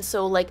Michigan,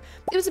 so like,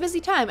 it was a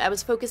busy time. I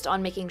was focused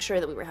on making sure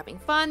that we were having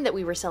fun, that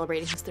we were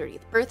celebrating his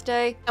 30th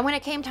birthday, and when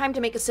it came time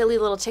to make a silly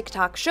little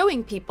TikTok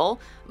showing people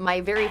my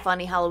very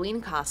funny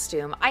Halloween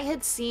costume, I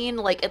had seen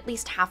like at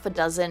least half a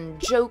dozen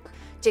joke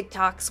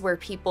TikToks where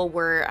people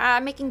were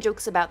making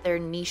jokes about their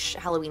niche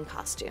Halloween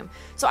costume.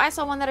 So I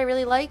saw one that I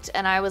really liked,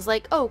 and I was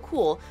like, oh,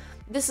 cool.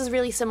 This is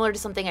really similar to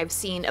something I've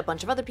seen a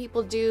bunch of other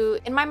people do.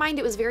 In my mind,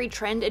 it was very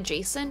trend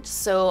adjacent,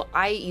 so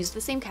I used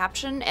the same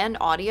caption and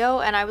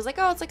audio, and I was like,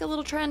 oh, it's like a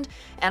little trend,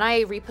 and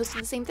I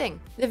reposted the same thing.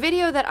 The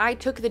video that I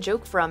took the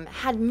joke from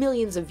had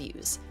millions of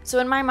views, so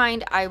in my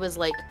mind, I was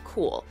like,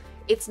 cool.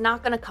 It's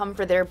not gonna come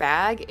for their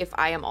bag if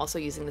I am also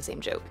using the same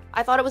joke.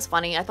 I thought it was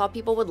funny, I thought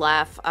people would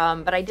laugh,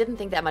 but I didn't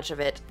think that much of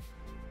it.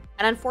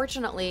 And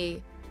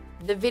unfortunately,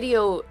 the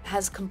video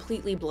has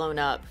completely blown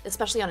up,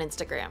 especially on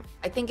Instagram.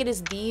 I think it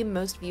is the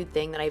most viewed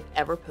thing that I've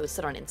ever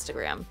posted on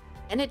Instagram,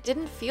 and it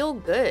didn't feel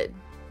good.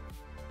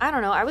 I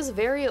don't know, I was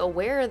very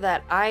aware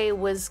that I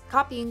was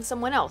copying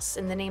someone else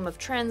in the name of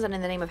trends and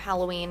in the name of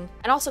Halloween,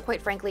 and also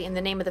quite frankly in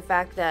the name of the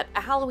fact that a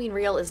Halloween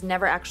reel is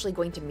never actually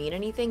going to mean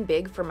anything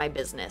big for my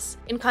business.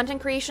 In content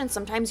creation,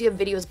 sometimes you have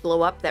videos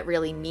blow up that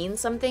really mean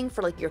something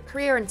for like your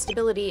career and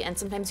stability, and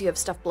sometimes you have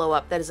stuff blow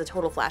up that is a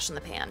total flash in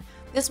the pan.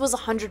 This was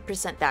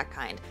 100% that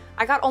kind.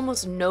 I got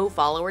almost no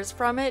followers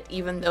from it,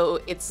 even though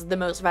it's the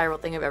most viral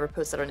thing I've ever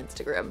posted on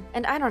Instagram.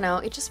 And I don't know,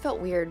 it just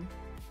felt weird.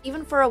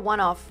 Even for a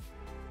one-off,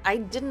 I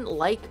didn't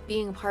like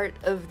being part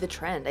of the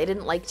trend. I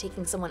didn't like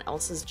taking someone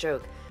else's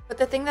joke. But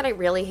the thing that I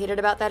really hated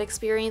about that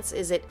experience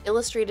is it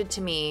illustrated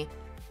to me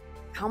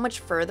how much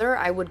further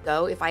I would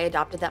go if I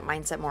adopted that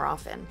mindset more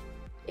often.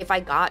 If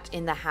I got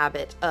in the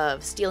habit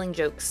of stealing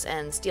jokes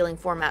and stealing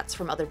formats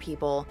from other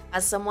people,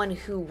 as someone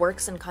who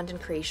works in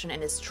content creation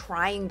and is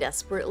trying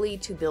desperately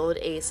to build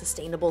a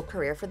sustainable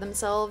career for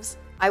themselves,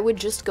 I would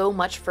just go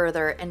much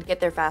further and get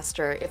there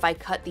faster if I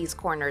cut these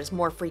corners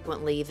more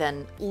frequently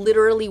than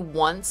literally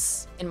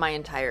once in my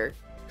entire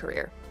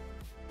career.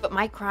 But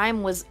my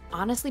crime was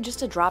honestly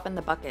just a drop in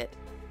the bucket.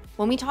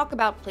 When we talk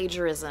about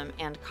plagiarism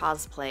and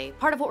cosplay,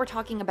 part of what we're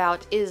talking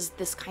about is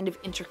this kind of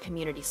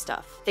inter-community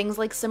stuff. Things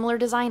like similar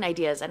design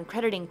ideas and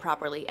crediting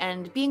properly,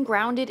 and being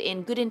grounded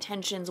in good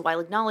intentions while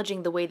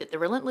acknowledging the way that the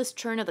relentless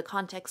churn of the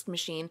context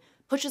machine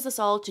pushes us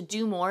all to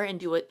do more and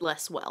do it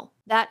less well.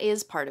 That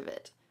is part of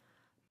it.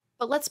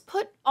 But let's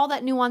put all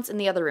that nuance in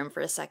the other room for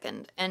a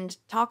second and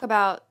talk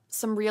about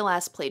some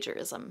real-ass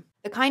plagiarism.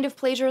 The kind of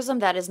plagiarism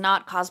that is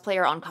not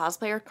cosplayer on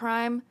cosplayer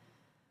crime,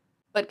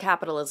 but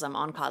capitalism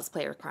on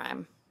cosplayer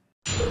crime.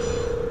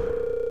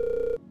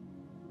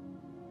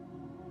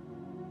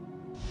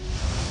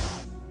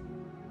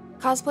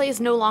 Cosplay is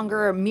no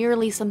longer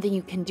merely something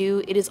you can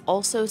do, it is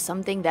also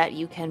something that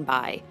you can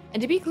buy.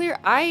 And to be clear,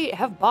 I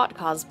have bought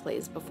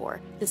cosplays before.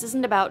 This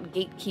isn't about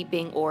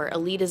gatekeeping or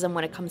elitism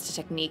when it comes to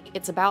technique,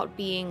 it's about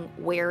being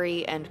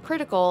wary and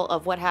critical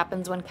of what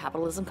happens when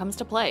capitalism comes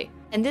to play.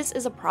 And this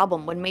is a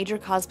problem when major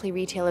cosplay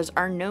retailers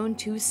are known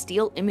to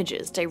steal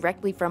images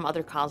directly from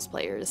other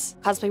cosplayers.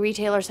 Cosplay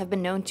retailers have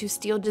been known to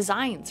steal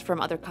designs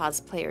from other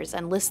cosplayers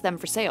and list them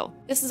for sale.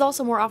 This is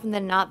also more often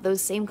than not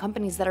those same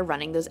companies that are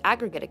running those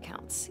aggregate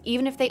accounts.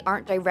 Even if they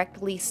aren't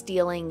directly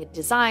stealing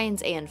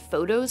designs and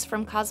photos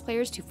from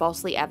cosplayers to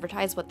falsely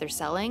advertise what they're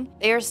selling,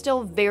 they are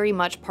still very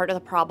much part of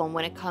the problem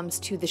when it comes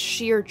to the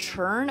sheer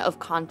churn of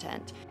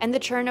content and the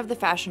churn of the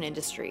fashion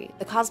industry.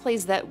 The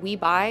cosplays that we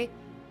buy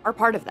are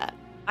part of that.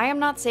 I am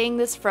not saying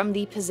this from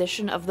the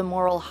position of the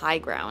moral high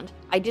ground.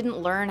 I didn't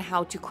learn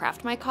how to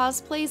craft my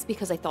cosplays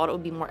because I thought it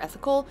would be more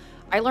ethical.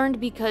 I learned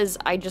because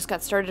I just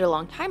got started a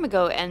long time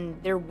ago and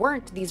there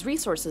weren't these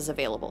resources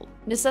available.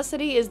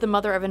 Necessity is the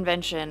mother of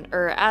invention,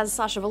 or as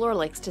Sasha Velour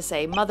likes to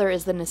say, mother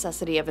is the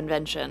necessity of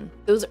invention.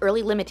 Those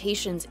early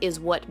limitations is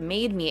what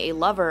made me a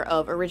lover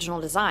of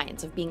original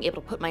designs, of being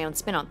able to put my own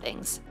spin on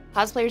things.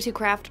 Cosplayers who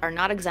craft are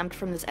not exempt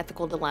from this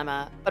ethical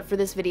dilemma, but for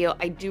this video,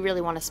 I do really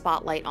want to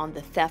spotlight on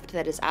the theft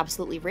that is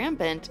absolutely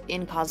rampant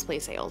in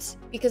cosplay sales.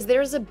 Because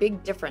there's a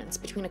big difference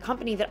between a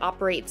company that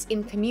operates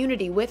in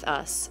community with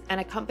us and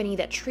a company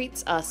that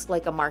treats us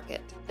like a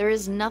market. There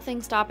is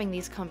nothing stopping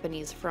these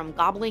companies from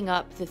gobbling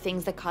up the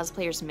things that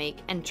cosplayers make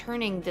and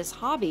turning this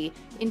hobby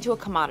into a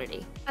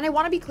commodity. And I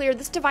want to be clear,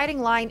 this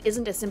dividing line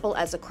isn't as simple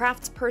as a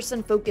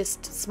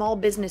craftsperson-focused small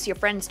business your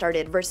friend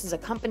started versus a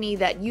company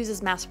that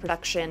uses mass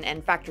production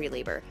and factory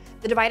labor.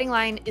 The dividing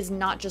line is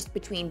not just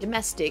between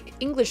domestic,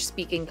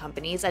 English-speaking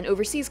companies and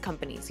overseas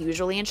companies,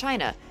 usually in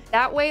China.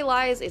 That way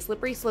lies a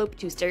slippery slope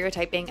to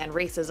stereotyping and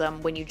racism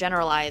when you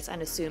generalize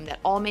and assume that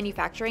all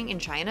manufacturing in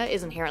China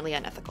is inherently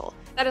unethical.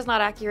 That is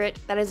not accurate,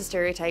 that is a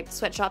stereotype.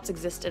 Sweatshops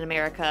exist in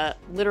America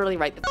literally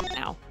right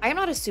now. I am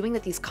not assuming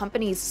that these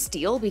companies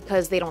steal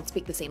because they don't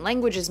speak the same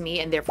language as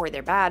me and therefore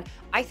they're bad.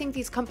 I think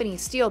these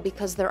companies steal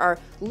because there are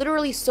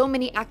literally so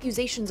many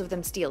accusations of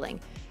them stealing.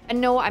 And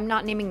no, I'm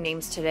not naming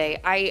names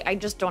today. I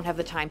just don't have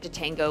the time to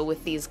tango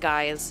with these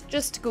guys.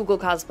 Just Google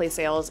cosplay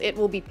sales. It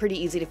will be pretty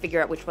easy to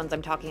figure out which ones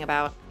I'm talking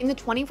about. In the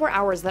 24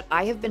 hours that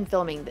I have been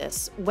filming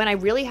this, when I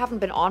really haven't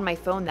been on my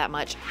phone that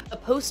much, a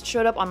post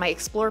showed up on my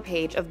Explore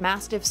page of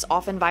Mastiff's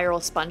often viral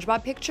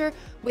SpongeBob picture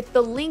with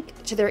the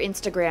link to their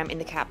Instagram in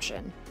the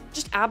caption.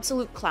 Just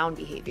absolute clown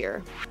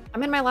behavior.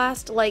 I'm in my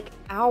last,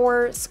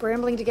 hour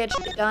scrambling to get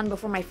shit done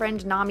before my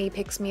friend Nami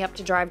picks me up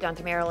to drive down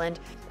to Maryland,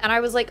 and I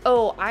was like,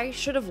 oh, I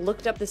should have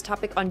looked up this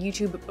topic on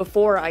YouTube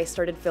before I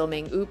started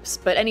filming, oops.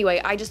 But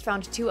anyway, I just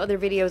found 2 other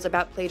videos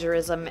about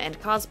plagiarism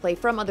and cosplay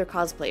from other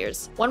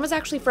cosplayers. One was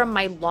actually from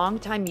my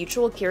longtime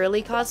mutual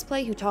Kiralee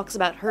cosplay, who talks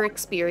about her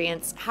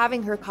experience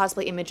having her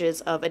cosplay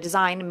images of a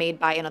design made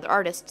by another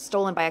artist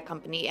stolen by a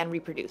company and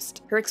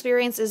reproduced. Her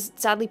experience is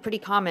sadly pretty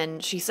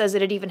common. She says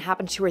that it even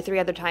happened 2 or 3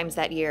 other times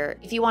that year.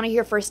 If you want to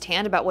hear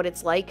firsthand about what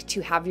it's like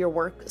to have your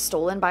work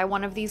stolen by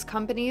one of these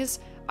companies,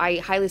 I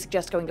highly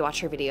suggest going to watch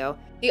her video.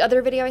 The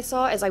other video I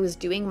saw as I was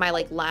doing my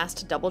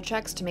last double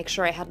checks to make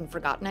sure I hadn't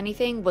forgotten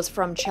anything was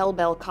from Chell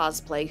Bell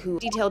Cosplay, who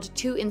detailed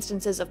 2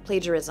 instances of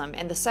plagiarism,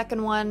 and the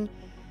second one,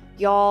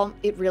 y'all,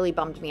 it really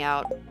bummed me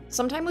out.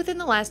 Sometime within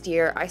the last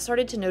year, I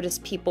started to notice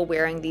people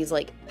wearing these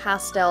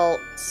pastel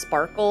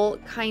sparkle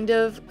kind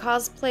of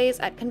cosplays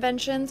at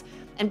conventions.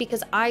 And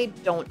because I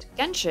don't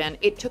Genshin,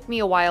 it took me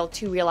a while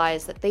to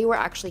realize that they were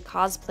actually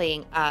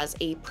cosplaying as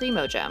a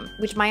Primogem,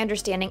 which my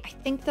understanding, I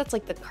think that's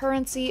the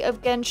currency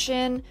of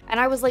Genshin. And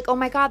I was like, oh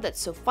my god, that's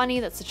so funny,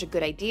 that's such a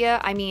good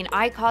idea. I mean,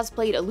 I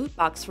cosplayed a loot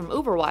box from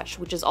Overwatch,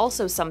 which is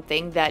also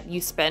something that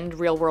you spend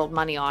real world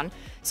money on.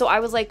 So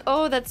I was like,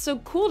 oh, that's so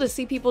cool to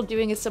see people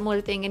doing a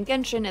similar thing in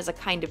Genshin as a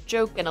kind of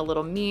joke and a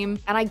little meme.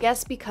 And I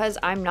guess because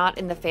I'm not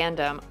in the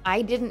fandom,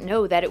 I didn't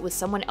know that it was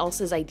someone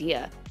else's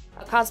idea.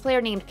 A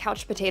cosplayer named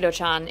Couch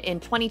Potato-chan in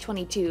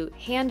 2022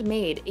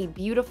 handmade a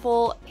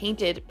beautiful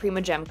painted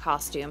Primogem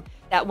costume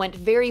that went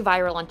very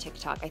viral on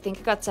TikTok. I think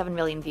it got 7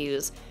 million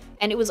views.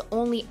 And it was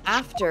only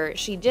after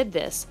she did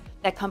this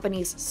that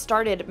companies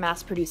started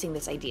mass producing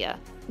this idea.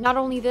 Not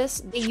only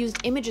this, they used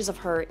images of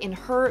her in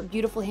her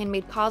beautiful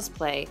handmade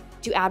cosplay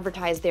to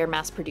advertise their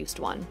mass-produced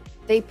one.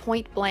 They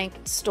point blank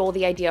stole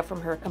the idea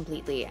from her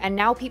completely, and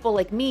now people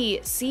like me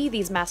see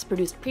these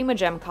mass-produced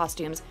Primogem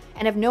costumes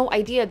and have no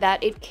idea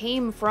that it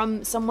came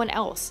from someone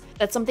else.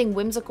 That's something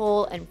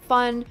whimsical and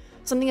fun,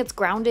 something that's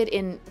grounded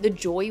in the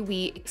joy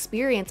we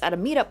experience at a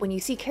meetup when you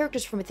see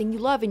characters from a thing you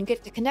love and you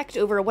get to connect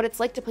over what it's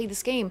like to play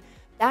this game.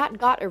 That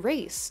got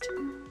erased.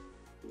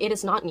 It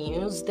is not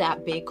news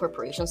that big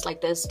corporations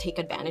like this take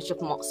advantage of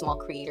small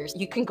creators.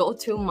 You can go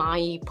to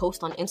my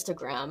post on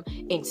Instagram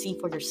and see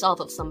for yourself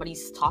if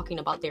somebody's talking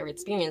about their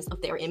experience of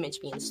their image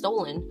being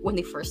stolen when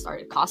they first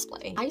started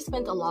cosplay. I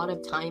spent a lot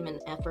of time and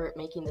effort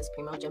making this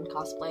Primogem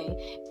cosplay,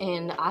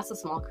 and as a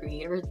small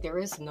creator, there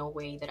is no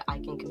way that I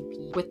can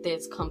compete with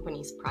this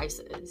company's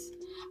prices.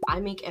 I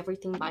make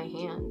everything by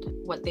hand.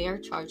 What they are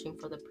charging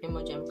for the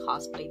Primogem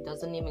cosplay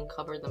doesn't even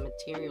cover the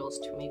materials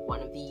to make one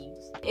of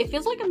these. It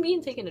feels like I'm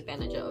being taken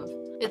advantage of. affirmative.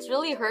 It's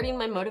really hurting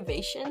my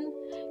motivation.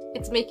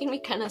 It's making me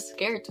kind of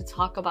scared to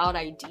talk about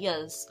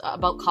ideas,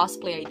 about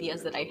cosplay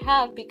ideas that I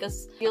have,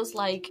 because it feels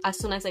like as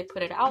soon as I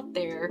put it out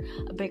there,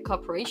 a big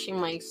corporation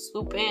might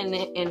swoop in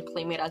and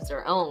claim it as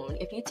their own.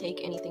 If you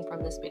take anything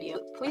from this video,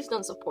 please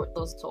don't support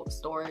those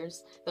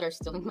stores that are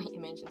stealing my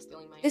image and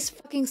stealing my... This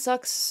fucking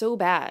sucks so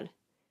bad.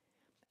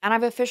 And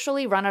I've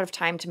officially run out of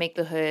time to make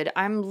the hood.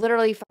 I'm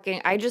literally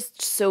I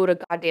just sewed a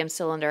goddamn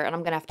cylinder and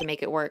I'm gonna have to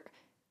make it work.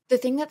 The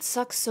thing that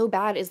sucks so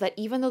bad is that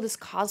even though this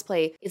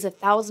cosplay is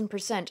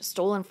 1000%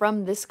 stolen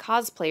from this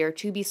cosplayer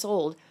to be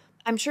sold,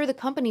 I'm sure the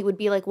company would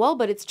be like, well,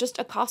 but it's just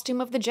a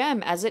costume of the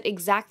gem as it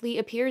exactly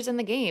appears in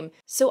the game.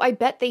 So I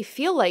bet they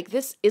feel like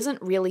this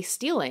isn't really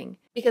stealing.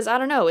 Because I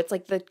don't know, it's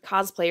like the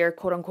cosplayer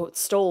quote unquote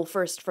stole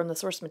first from the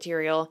source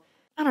material.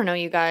 I don't know,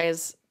 you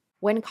guys.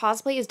 When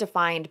cosplay is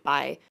defined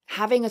by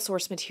having a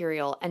source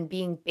material and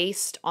being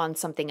based on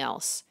something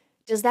else,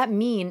 does that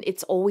mean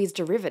it's always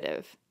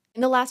derivative?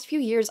 In the last few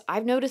years,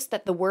 I've noticed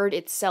that the word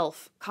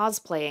itself,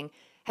 cosplaying,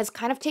 has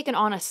kind of taken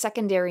on a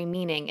secondary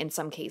meaning in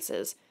some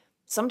cases.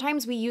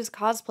 Sometimes we use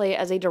cosplay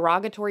as a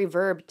derogatory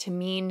verb to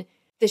mean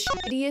the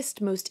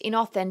shittiest, most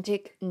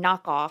inauthentic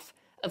knockoff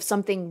of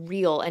something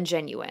real and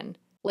genuine.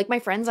 Like my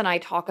friends and I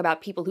talk about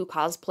people who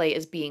cosplay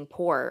as being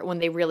poor when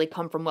they really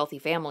come from wealthy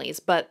families,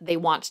 but they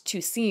want to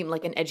seem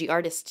like an edgy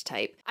artist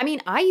type. I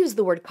mean, I use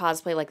the word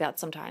cosplay like that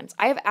sometimes.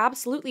 I have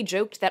absolutely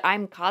joked that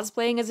I'm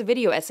cosplaying as a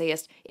video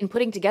essayist in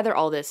putting together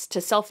all this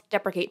to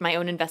self-deprecate my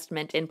own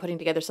investment in putting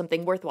together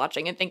something worth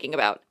watching and thinking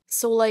about.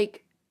 So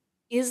like,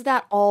 is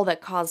that all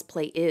that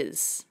cosplay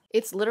is?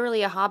 It's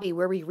literally a hobby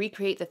where we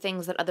recreate the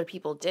things that other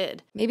people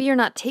did. Maybe you're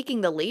not taking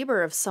the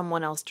labor of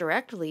someone else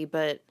directly,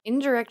 but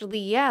indirectly,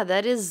 yeah,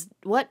 that is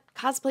what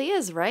cosplay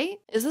is, right?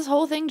 Is this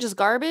whole thing just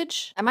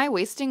garbage? Am I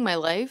wasting my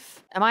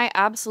life? Am I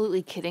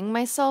absolutely kidding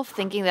myself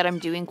thinking that I'm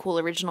doing cool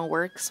original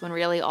works when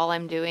really all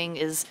I'm doing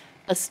is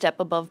a step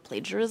above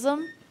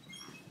plagiarism?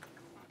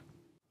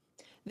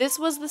 This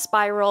was the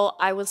spiral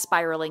I was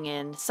spiraling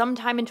in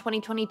sometime in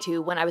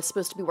 2022 when I was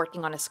supposed to be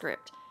working on a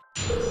script.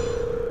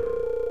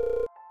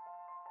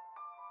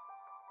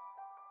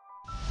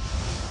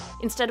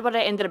 Instead, what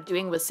I ended up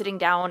doing was sitting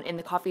down in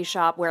the coffee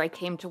shop where I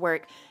came to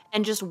work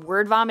and just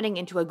word vomiting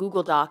into a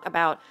Google Doc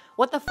about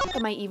what the fuck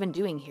am I even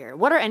doing here?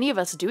 What are any of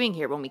us doing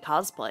here when we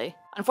cosplay?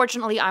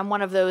 Unfortunately, I'm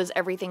one of those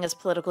everything is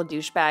political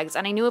douchebags,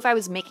 and I knew if I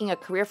was making a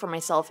career for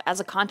myself as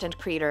a content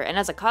creator and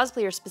as a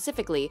cosplayer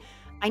specifically,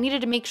 I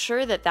needed to make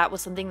sure that that was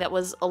something that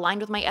was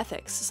aligned with my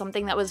ethics,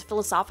 something that was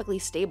philosophically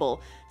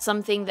stable,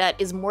 something that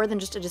is more than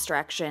just a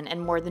distraction and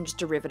more than just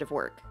derivative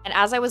work. And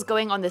as I was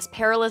going on this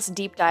perilous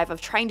deep dive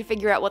of trying to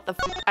figure out what the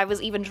fuck I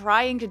was even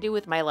trying to do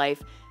with my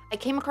life, I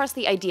came across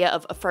the idea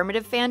of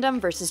affirmative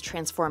fandom versus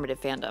transformative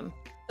fandom.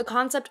 The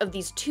concept of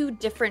these two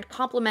different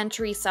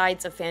complementary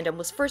sides of fandom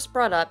was first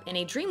brought up in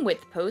a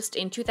Dreamwidth post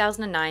in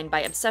 2009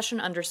 by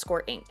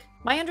Obsession_Inc.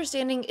 My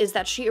understanding is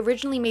that she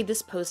originally made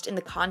this post in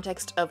the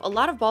context of a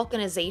lot of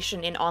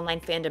balkanization in online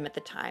fandom at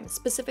the time,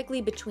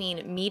 specifically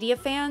between media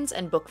fans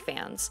and book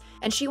fans,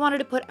 and she wanted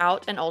to put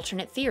out an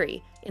alternate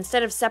theory.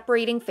 Instead of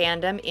separating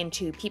fandom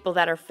into people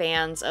that are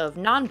fans of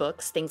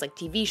non-books, things like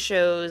TV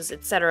shows,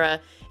 etc.,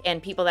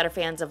 and people that are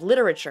fans of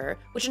literature,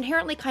 which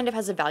inherently kind of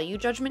has a value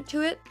judgment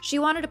to it, she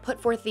wanted to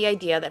put forth the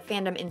idea that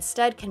fandom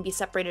instead can be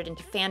separated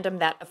into fandom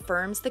that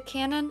affirms the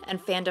canon and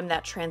fandom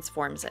that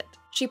transforms it.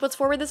 She puts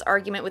forward this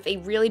argument with a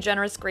really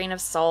generous grain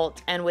of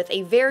salt, and with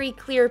a very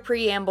clear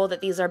preamble that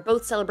these are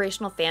both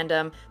celebrational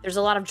fandom. There's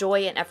a lot of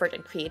joy and effort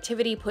and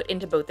creativity put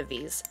into both of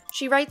these.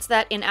 She writes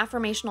that in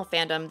affirmational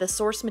fandom, the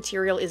source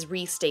material is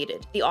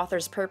restated, the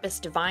author's purpose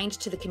divined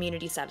to the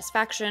community's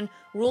satisfaction,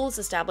 rules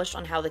established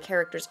on how the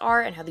characters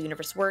are and how the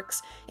universe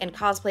works, and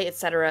cosplay,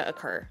 etc.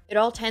 occur. It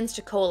all tends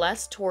to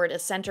coalesce toward a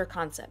center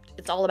concept.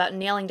 It's all about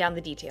nailing down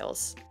the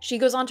details. She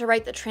goes on to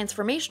write that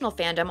transformational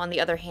fandom, on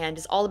the other hand,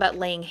 is all about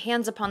laying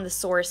hands upon the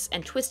source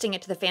and twisting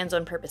it to the fan's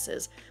own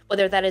purposes,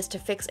 whether that is to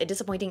fix a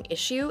disappointing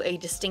issue, a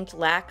distinct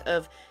lack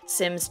of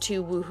Sims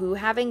 2 woohoo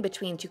having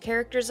between two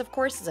characters, of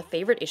course, is a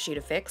favorite issue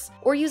to fix,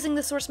 or using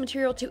the source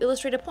material to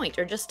illustrate a point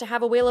or just to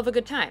have a whale of a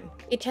good time.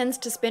 It tends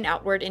to spin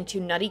outward into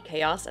nutty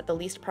chaos at the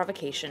least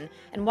provocation,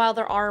 and while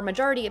there are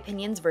majority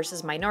opinions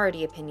versus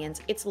minority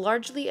opinions, it's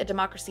largely a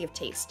democracy of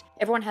taste.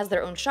 Everyone has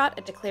their own shot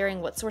at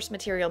declaring what source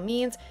material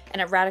means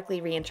and at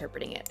radically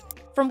reinterpreting it.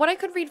 From what I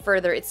could read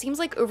further, it seems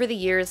like over the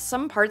years,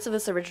 some parts of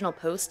this original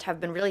post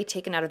have been really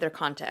taken out of their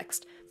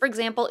context. For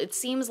example, it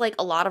seems like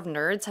a lot of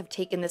nerds have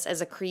taken this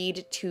as a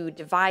creed to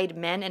divide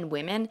men and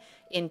women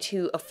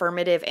into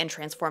affirmative and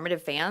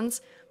transformative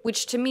fans,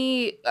 which to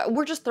me,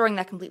 we're just throwing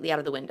that completely out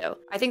of the window.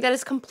 I think that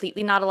is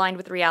completely not aligned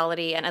with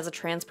reality, and as a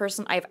trans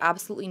person, I have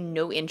absolutely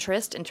no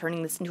interest in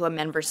turning this into a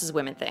men versus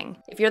women thing.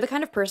 If you're the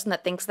kind of person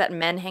that thinks that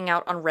men hang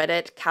out on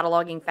Reddit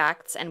cataloging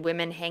facts and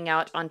women hang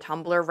out on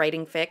Tumblr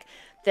writing fic,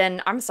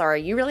 then I'm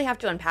sorry, you really have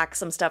to unpack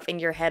some stuff in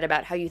your head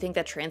about how you think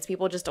that trans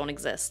people just don't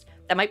exist.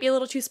 That might be a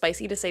little too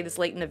spicy to say this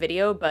late in the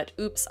video, but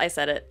oops, I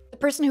said it. The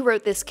person who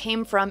wrote this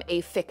came from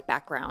a fic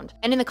background,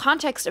 and in the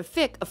context of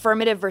fic,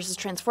 affirmative versus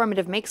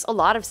transformative makes a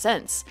lot of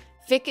sense.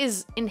 Fic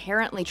is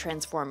inherently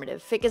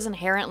transformative. Fic is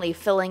inherently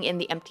filling in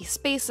the empty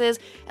spaces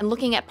and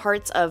looking at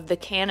parts of the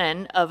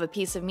canon of a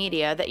piece of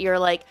media that you're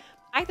like,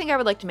 I think I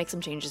would like to make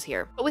some changes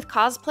here. But with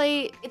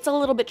cosplay, it's a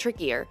little bit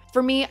trickier.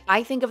 For me,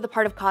 I think of the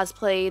part of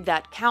cosplay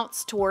that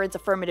counts towards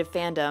affirmative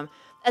fandom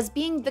as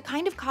being the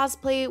kind of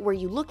cosplay where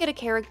you look at a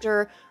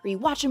character, or you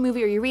watch a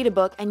movie, or you read a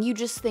book, and you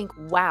just think,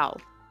 wow,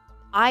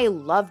 I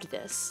loved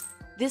this.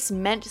 This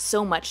meant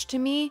so much to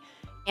me,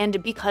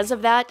 and because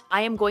of that,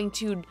 I am going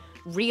to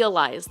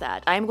realize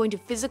that. I am going to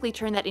physically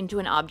turn that into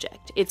an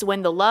object. It's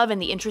when the love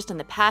and the interest and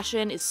the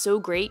passion is so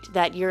great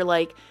that you're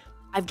like,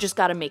 I've just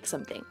got to make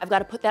something. I've got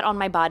to put that on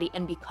my body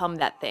and become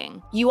that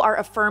thing. You are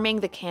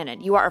affirming the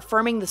canon. You are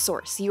affirming the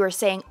source. You are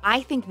saying,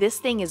 I think this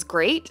thing is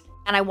great,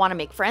 and I want to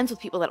make friends with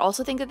people that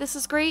also think that this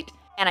is great,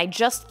 and I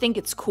just think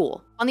it's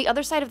cool. On the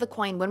other side of the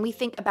coin, when we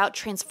think about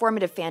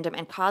transformative fandom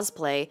and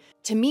cosplay,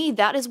 to me,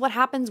 that is what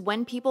happens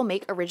when people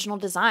make original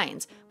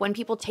designs, when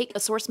people take a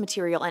source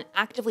material and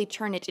actively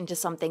turn it into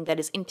something that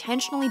is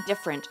intentionally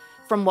different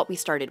from what we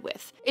started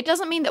with. It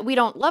doesn't mean that we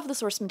don't love the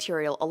source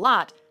material a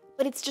lot,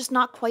 but it's just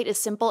not quite as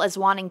simple as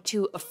wanting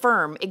to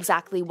affirm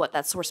exactly what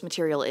that source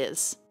material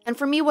is. And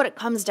for me, what it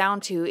comes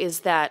down to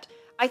is that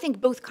I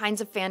think both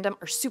kinds of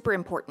fandom are super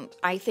important.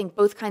 I think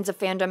both kinds of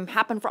fandom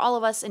happen for all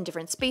of us in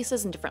different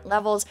spaces and different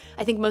levels.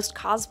 I think most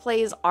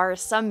cosplays are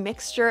some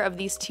mixture of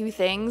these two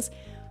things,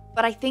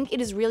 but I think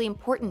it is really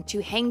important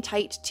to hang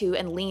tight to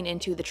and lean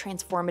into the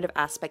transformative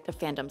aspect of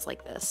fandoms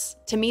like this.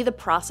 To me, the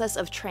process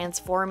of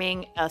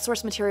transforming a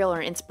source material or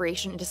an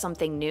inspiration into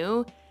something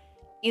new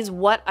is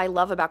what I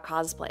love about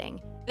cosplaying.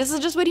 This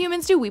is just what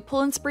humans do. We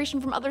pull inspiration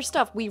from other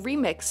stuff. We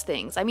remix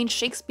things. I mean,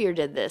 Shakespeare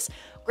did this.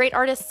 Great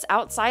artists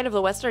outside of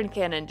the Western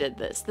canon did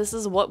this. This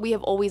is what we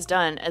have always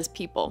done as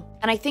people.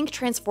 And I think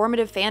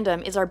transformative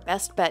fandom is our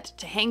best bet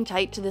to hang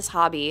tight to this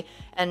hobby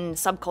and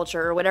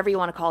subculture, or whatever you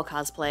want to call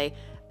cosplay,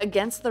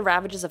 against the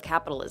ravages of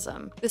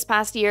capitalism. This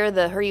past year,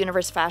 the Her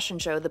Universe fashion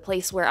show, the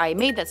place where I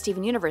made that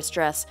Steven Universe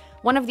dress,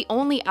 one of the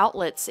only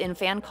outlets in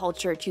fan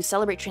culture to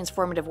celebrate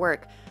transformative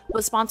work,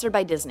 was sponsored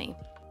by Disney.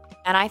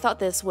 And I thought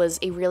this was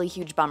a really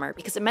huge bummer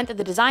because it meant that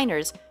the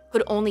designers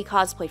could only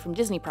cosplay from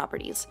Disney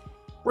properties.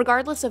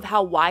 Regardless of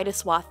how wide a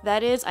swath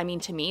that is, I mean,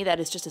 to me, that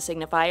is just a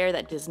signifier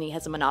that Disney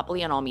has a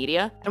monopoly on all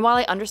media. And while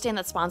I understand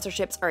that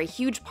sponsorships are a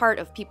huge part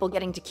of people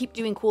getting to keep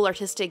doing cool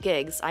artistic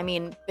gigs, I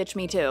mean, bitch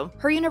me too.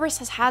 Her Universe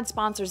has had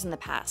sponsors in the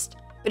past,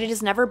 but it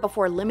has never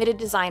before limited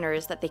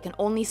designers that they can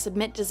only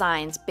submit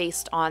designs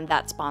based on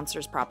that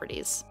sponsor's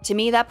properties. To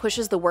me, that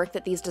pushes the work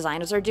that these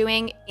designers are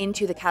doing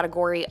into the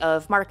category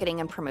of marketing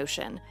and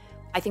promotion.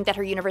 I think that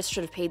Her Universe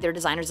should have paid their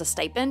designers a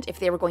stipend if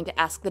they were going to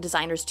ask the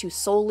designers to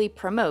solely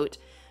promote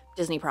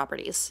Disney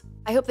properties.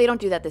 I hope they don't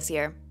do that this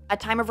year.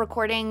 At time of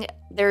recording,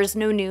 there's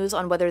no news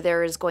on whether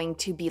there is going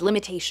to be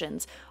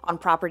limitations on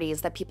properties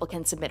that people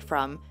can submit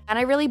from. And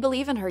I really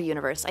believe in Her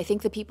Universe. I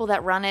think the people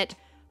that run it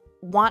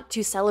want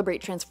to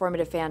celebrate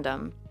transformative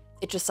fandom.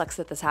 It just sucks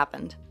that this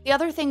happened. The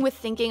other thing with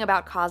thinking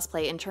about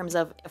cosplay in terms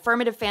of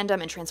affirmative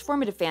fandom and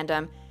transformative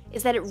fandom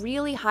is that it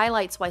really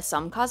highlights why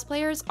some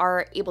cosplayers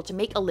are able to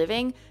make a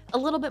living a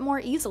little bit more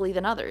easily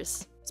than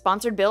others.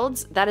 Sponsored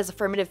builds, that is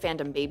affirmative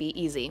fandom, baby,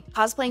 easy.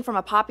 Cosplaying from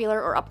a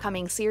popular or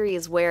upcoming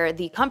series where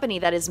the company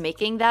that is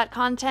making that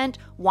content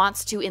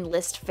wants to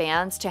enlist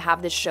fans to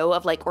have this show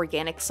of like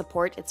organic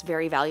support, it's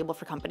very valuable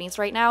for companies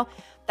right now.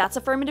 That's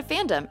affirmative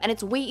fandom, and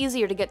it's way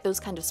easier to get those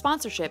kind of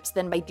sponsorships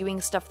than by doing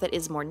stuff that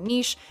is more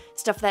niche,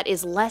 stuff that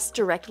is less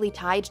directly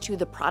tied to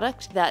the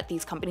product that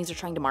these companies are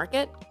trying to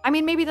market. I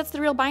mean, maybe that's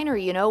the real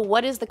binary, you know?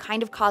 What is the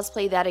kind of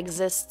cosplay that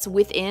exists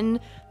within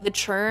the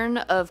churn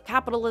of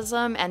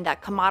capitalism and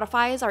that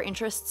commodifies our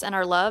interests and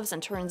our loves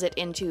and turns it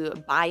into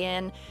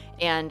buy-in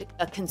and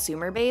a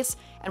consumer base?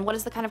 And what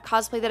is the kind of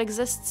cosplay that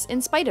exists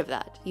in spite of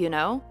that, you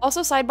know?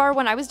 Also, sidebar,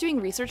 when I was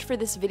doing research for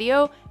this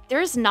video,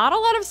 there's not a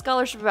lot of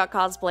scholarship about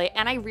cosplay,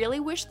 and I really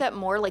wish that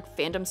more like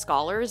fandom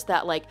scholars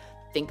that like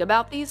think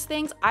about these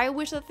things, I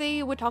wish that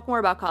they would talk more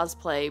about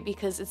cosplay,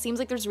 because it seems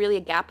like there's really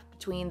a gap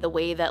between the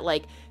way that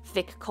like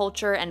fic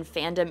culture and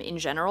fandom in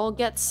general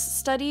gets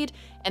studied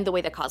and the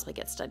way that cosplay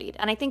gets studied.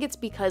 And I think it's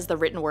because the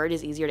written word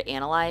is easier to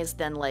analyze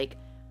than like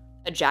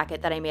a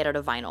jacket that I made out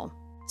of vinyl.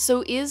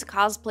 So is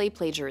cosplay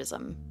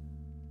plagiarism?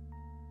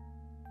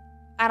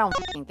 I don't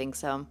fucking think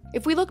so.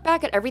 If we look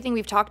back at everything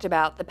we've talked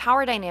about, the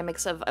power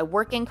dynamics of a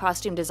working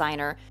costume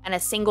designer and a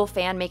single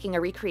fan making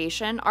a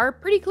recreation are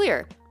pretty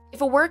clear.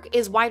 If a work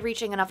is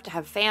wide-reaching enough to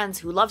have fans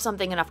who love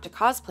something enough to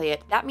cosplay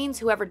it, that means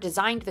whoever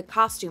designed the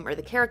costume or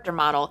the character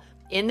model,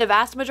 in the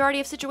vast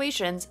majority of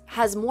situations,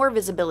 has more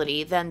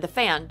visibility than the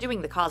fan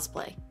doing the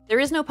cosplay. There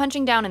is no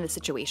punching down in this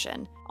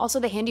situation. Also,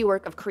 the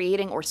handiwork of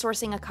creating or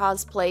sourcing a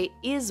cosplay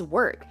is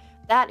work.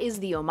 That is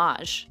the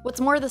homage.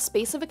 What's more, the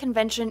space of a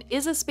convention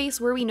is a space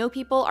where we know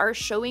people are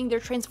showing their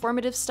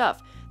transformative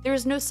stuff. There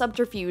is no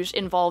subterfuge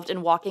involved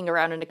in walking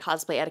around in a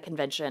cosplay at a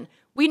convention.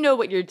 We know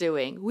what you're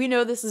doing. We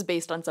know this is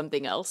based on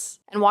something else.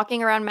 And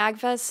walking around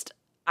MAGfest,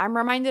 I'm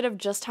reminded of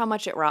just how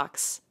much it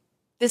rocks.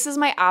 This is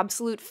my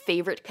absolute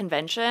favorite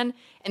convention,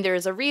 and there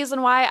is a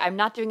reason why I'm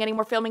not doing any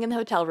more filming in the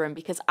hotel room,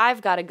 because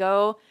I've gotta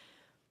go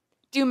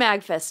do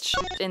MAGfest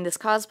shit in this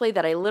cosplay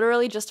that I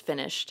literally just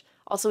finished.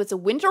 Also, it's a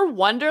winter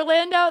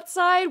wonderland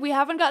outside. We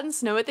haven't gotten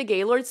snow at the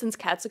Gaylord since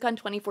Katsucon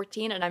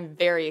 2014, and I'm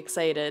very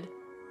excited.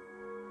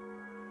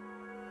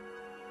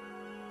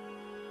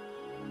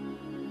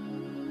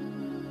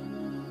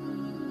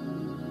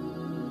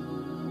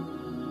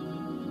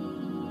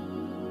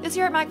 This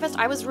year at MAGfest,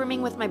 I was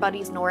rooming with my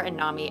buddies Nor and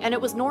Nami, and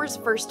it was Nor's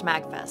first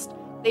MAGfest.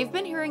 They've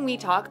been hearing me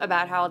talk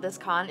about how this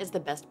con is the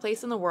best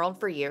place in the world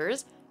for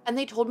years, and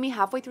they told me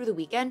halfway through the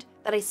weekend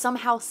that I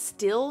somehow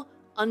still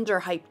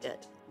underhyped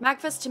it.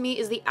 MAGfest to me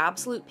is the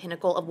absolute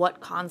pinnacle of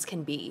what cons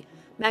can be.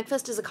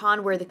 MAGfest is a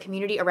con where the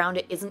community around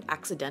it isn't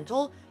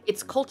accidental,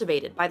 it's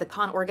cultivated by the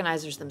con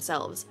organizers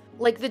themselves.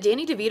 Like, the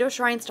Danny DeVito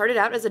shrine started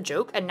out as a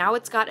joke, and now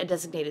it's got a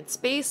designated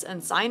space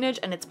and signage,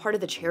 and it's part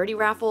of the charity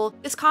raffle.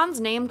 This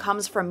con's name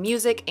comes from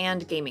music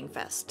and gaming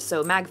fest,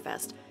 so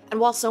MAGfest. And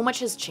while so much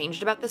has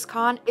changed about this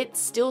con, it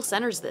still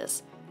centers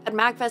this. At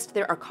MAGfest,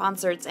 there are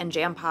concerts and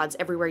jam pods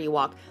everywhere you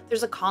walk.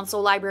 There's a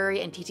console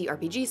library and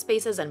TTRPG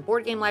spaces and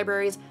board game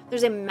libraries.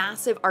 There's a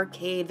massive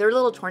arcade. There are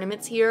little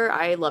tournaments here.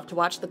 I love to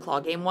watch the claw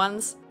game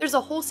ones. There's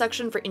a whole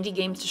section for indie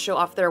games to show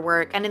off their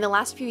work, and in the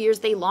last few years,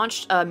 they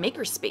launched a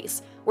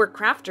makerspace where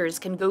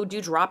crafters can go do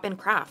drop-in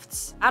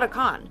crafts at a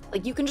con.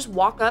 Like, you can just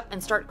walk up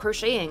and start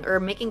crocheting or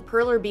making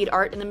perler bead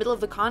art in the middle of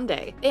the con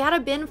day. They had a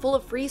bin full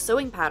of free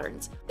sewing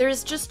patterns.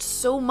 There's just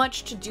so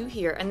much to do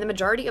here, and the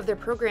majority of their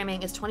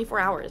programming is 24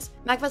 hours.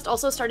 MAGfest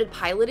also started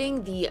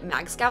piloting the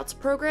Mag Scouts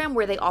program,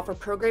 where they offer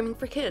programming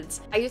for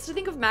kids. I used to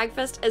think of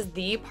MAGfest as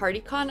the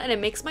party con, and it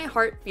makes my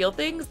heart feel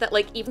things that,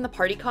 like, even the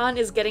party con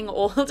is getting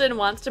old and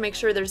wants to make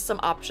sure there's some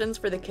options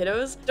for the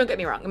kiddos. Don't get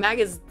me wrong, MAG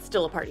is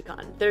still a party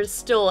con. There's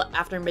still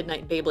after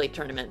midnight Beyblade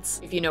tournaments,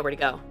 if you know where to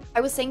go.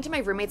 I was saying to my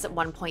roommates at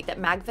one point that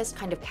MAGfest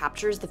kind of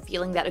captures the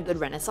feeling that a good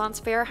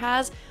Renaissance fair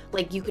has.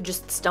 Like, you could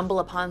just stumble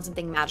upon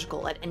something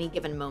magical at any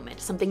given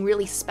moment, something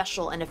really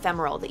special and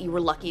ephemeral that you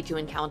were lucky to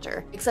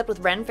encounter. Except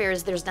with Ren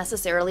fairs, there's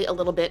necessarily a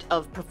little bit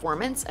of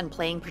performance and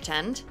playing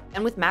pretend,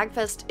 and with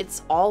MAGfest,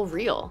 it's all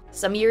real.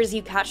 Some years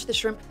you catch the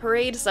shrimp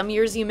parade, some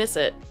years you miss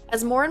it.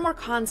 As more and more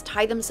cons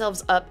tie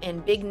themselves up in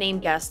big name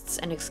guests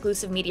and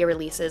exclusive media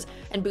releases,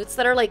 and booths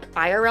that are like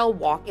IRL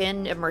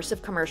walk-in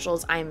immersive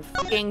commercials, I'm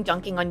fucking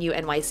dunking on you,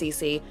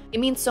 NYCC. It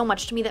means so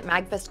much to me that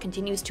MAGfest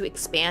continues to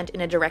expand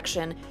in a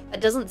direction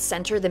that doesn't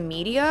center the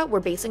media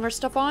we're basing our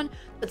stuff on,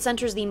 but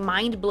centers the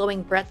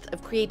mind-blowing breadth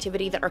of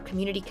creativity that our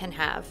community can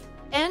have.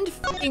 And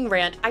fucking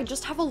rant, I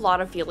just have a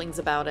lot of feelings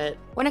about it.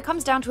 When it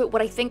comes down to it,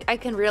 what I think I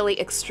can really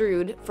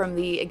extrude from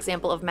the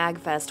example of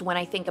MAGfest when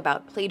I think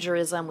about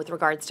plagiarism with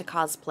regards to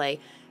cosplay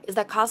is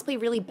that cosplay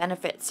really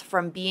benefits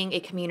from being a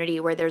community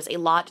where there's a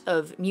lot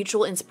of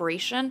mutual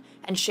inspiration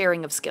and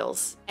sharing of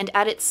skills. And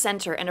at its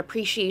center, an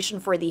appreciation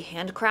for the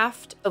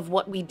handcraft of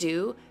what we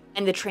do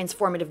and the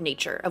transformative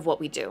nature of what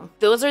we do.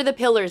 Those are the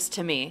pillars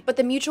to me. But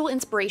the mutual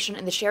inspiration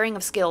and the sharing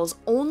of skills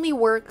only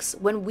works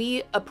when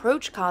we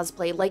approach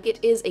cosplay like it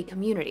is a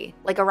community,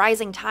 like a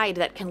rising tide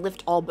that can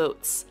lift all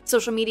boats.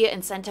 Social media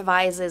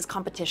incentivizes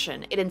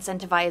competition, it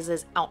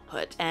incentivizes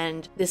output,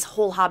 and this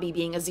whole hobby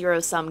being a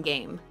zero-sum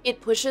game. It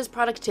pushes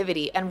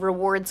productivity and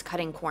rewards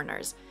cutting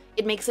corners.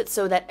 It makes it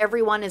so that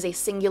everyone is a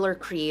singular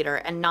creator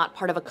and not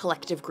part of a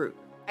collective group.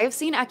 I have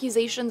seen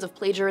accusations of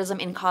plagiarism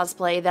in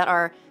cosplay that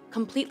are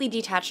completely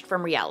detached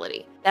from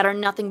reality, that are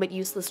nothing but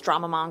useless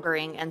drama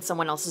mongering and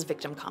someone else's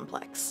victim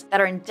complex,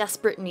 that are in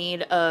desperate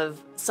need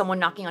of someone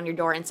knocking on your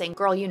door and saying,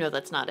 girl, you know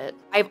that's not it.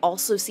 I've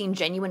also seen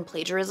genuine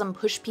plagiarism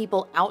push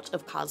people out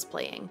of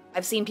cosplaying.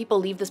 I've seen people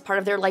leave this part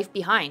of their life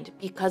behind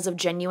because of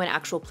genuine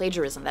actual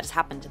plagiarism that has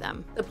happened to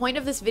them. The point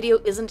of this video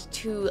isn't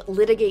to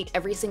litigate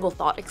every single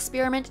thought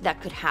experiment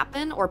that could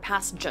happen or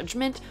pass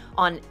judgment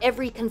on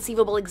every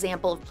conceivable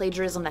example of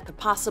plagiarism that could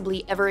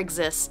possibly ever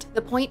exist.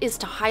 The point is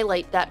to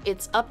highlight that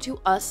it's up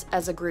to us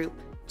as a group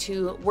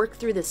to work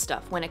through this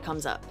stuff when it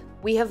comes up.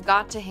 We have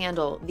got to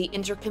handle the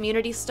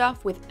inter-community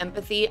stuff with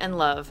empathy and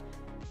love,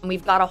 and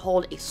we've got to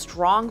hold a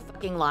strong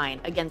fucking line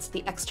against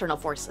the external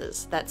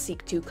forces that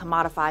seek to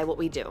commodify what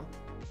we do.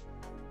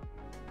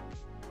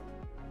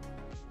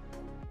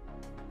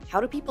 How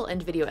do people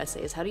end video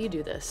essays? How do you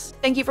do this?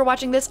 Thank you for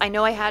watching this. I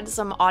know I had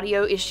some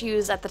audio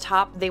issues at the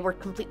top. They were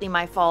completely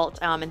my fault,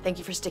 and thank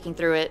you for sticking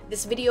through it.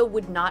 This video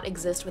would not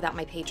exist without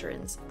my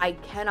patrons. I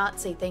cannot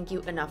say thank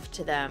you enough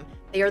to them.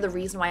 They are the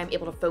reason why I'm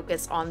able to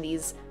focus on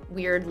these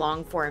weird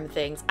long form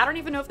things. I don't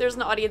even know if there's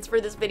an audience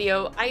for this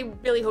video. I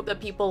really hope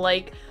that people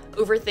like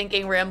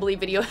overthinking rambly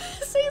video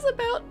essays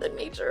about the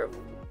nature of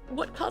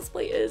what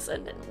cosplay is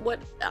and what,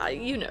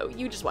 you know,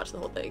 you just watch the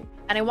whole thing.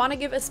 And I want to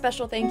give a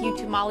special thank you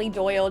to Molly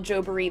Doyle,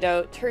 Joe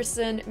Burrito,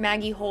 Turson,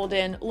 Maggie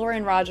Holden,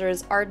 Lauren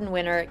Rogers, Arden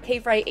Winner,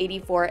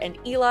 KFry84, and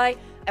Eli.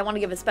 I want to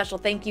give a special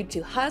thank you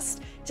to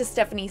Hust, to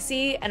Stephanie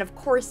C, and of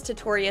course to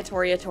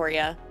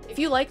Toria. If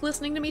you like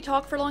listening to me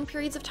talk for long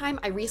periods of time,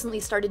 I recently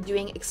started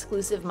doing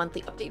exclusive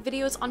monthly update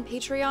videos on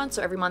Patreon,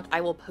 so every month I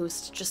will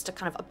post just a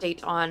kind of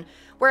update on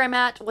where I'm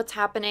at, what's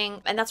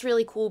happening, and that's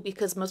really cool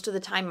because most of the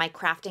time my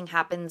crafting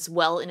happens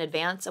well in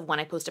advance of when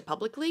I post it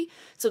publicly,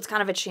 so it's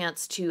kind of a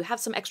chance to have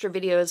some extra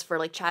videos for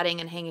like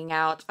chatting and hanging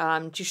out,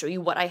 to show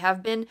you what I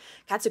have been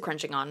katsu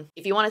crunching on.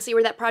 If you want to see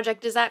where that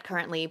project is at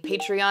currently,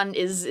 Patreon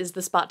is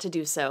the spot to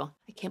do so.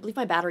 I can't believe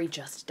my battery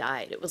just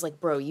died. It was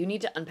like, bro, you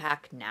need to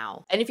unpack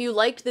now. And if you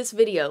liked this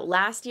video,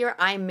 last year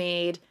I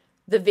made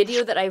the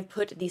video that I've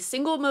put the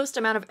single most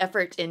amount of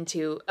effort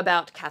into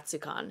about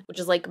KatsuCon, which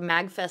is like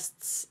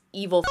MAGfest's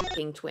evil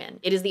fucking twin.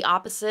 It is the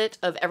opposite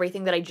of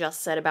everything that I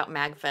just said about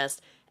MAGfest,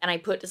 and I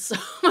put so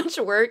much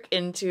work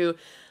into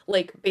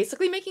like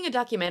basically making a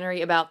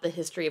documentary about the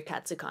history of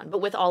KatsuCon,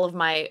 but with all of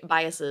my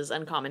biases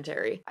and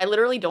commentary. I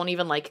literally don't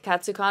even like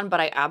KatsuCon,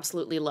 but I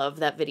absolutely love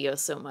that video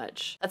so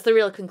much. That's the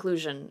real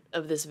conclusion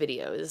of this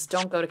video, is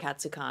don't go to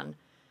KatsuCon.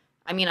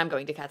 I mean, I'm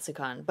going to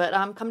KatsuCon, but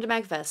come to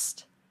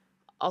MAGfest.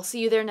 I'll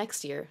see you there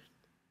next year.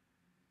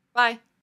 Bye.